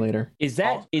shard Reincarnate. later. Is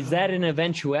that an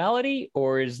eventuality,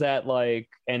 or is that like,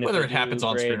 and if Whether it it happens do,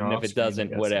 on great, screen or and if off it screen, I doesn't,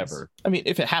 guess whatever. I mean,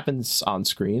 if it happens on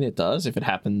screen, it does. If it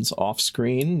happens off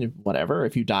screen, whatever.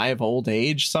 If you die of old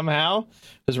age somehow,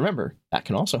 because remember, that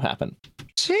can also happen.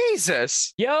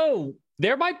 Jesus. Yo,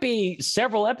 there might be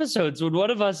several episodes when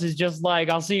one of us is just like,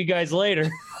 "I'll see you guys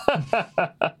later."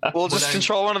 We'll just I-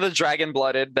 control one of the dragon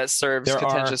blooded that serves There are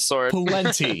contentious sword.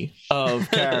 Plenty of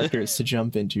characters to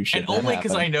jump into. Shit, And only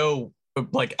because I know,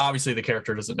 like, obviously the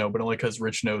character doesn't know, but only because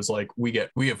Rich knows, like, we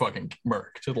get fucking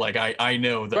murked. Like, I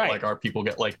know that, Right. like, our people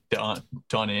get, like,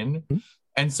 done in. Hmm.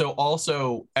 And so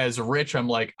also as Rich, I'm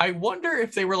like, I wonder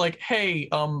if they were like, hey,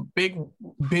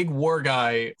 big war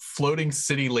guy, floating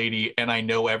city lady, and I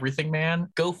know everything, man,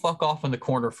 go fuck off in the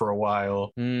corner for a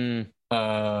while.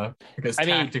 Because I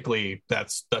mean- tactically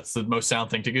that's the most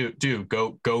sound thing to do.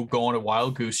 Go on a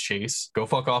wild goose chase, go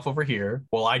fuck off over here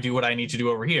while I do what I need to do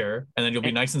over here, and then you'll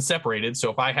be nice and separated.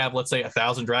 So if I have, let's say,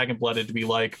 1,000 dragon blooded to be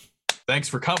like, thanks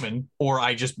for coming, or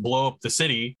I just blow up the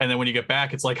city, and then when you get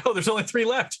back it's like, oh, there's only 3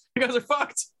 left, you guys are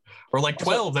fucked, or like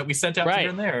 12 that we sent out Right. here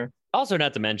and there. Also,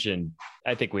 not to mention,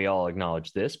 I think we all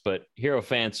acknowledge this, but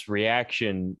Hierophant's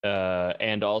reaction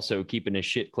and also keeping his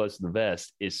shit close to the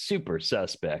vest is super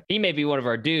suspect. He may be one of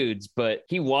our dudes, but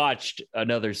he watched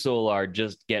another Solar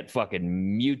just get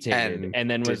fucking mutated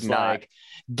and then was did not like,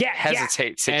 get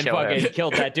Hesitate to and kill fucking him.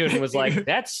 killed that dude and was like,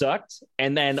 that sucked.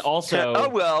 And then also, Oh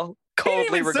well.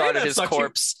 Coldly even say regarded that his sucks.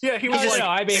 corpse. Yeah, he was No, no, like, no,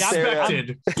 I mean, I'm-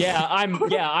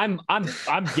 expected.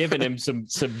 I'm giving him some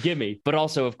gimme, but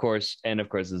also, of course,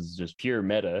 this is just pure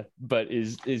meta. But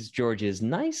is George's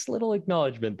nice little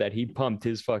acknowledgement that he pumped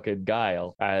his fucking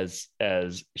guile as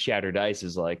Shattered Ice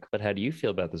is like, but how do you feel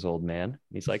about this old man? And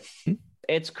he's like,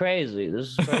 it's crazy. This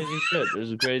is crazy shit. This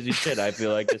is crazy shit. I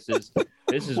feel like this is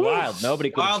This is wild. Nobody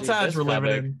could have Wild seen times this we're living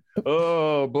coming. in.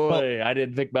 Oh boy, I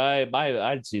didn't think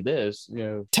I'd see this. You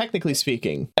know. Technically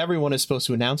speaking, everyone is supposed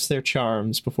to announce their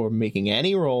charms before making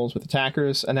any rolls, with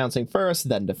attackers announcing first,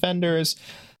 then defenders.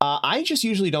 I just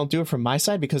usually don't do it from my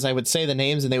side because I would say the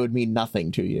names and they would mean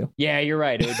nothing to you. Yeah, you're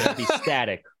right. It would just be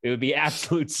static. It would be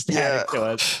absolute static to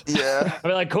us. Yeah. I'd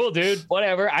be like, cool, dude,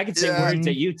 whatever. I can say Yeah. words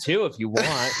at you too if you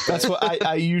want. That's what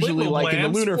I usually Little like in the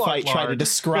lambs, lunar flock fight, try to lark.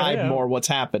 describe Yeah. more what's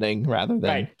happening rather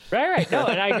than Right. No,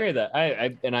 and I agree with that.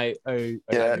 I agree with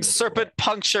Yeah, that. serpent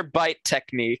puncture bite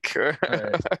technique. All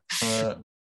right.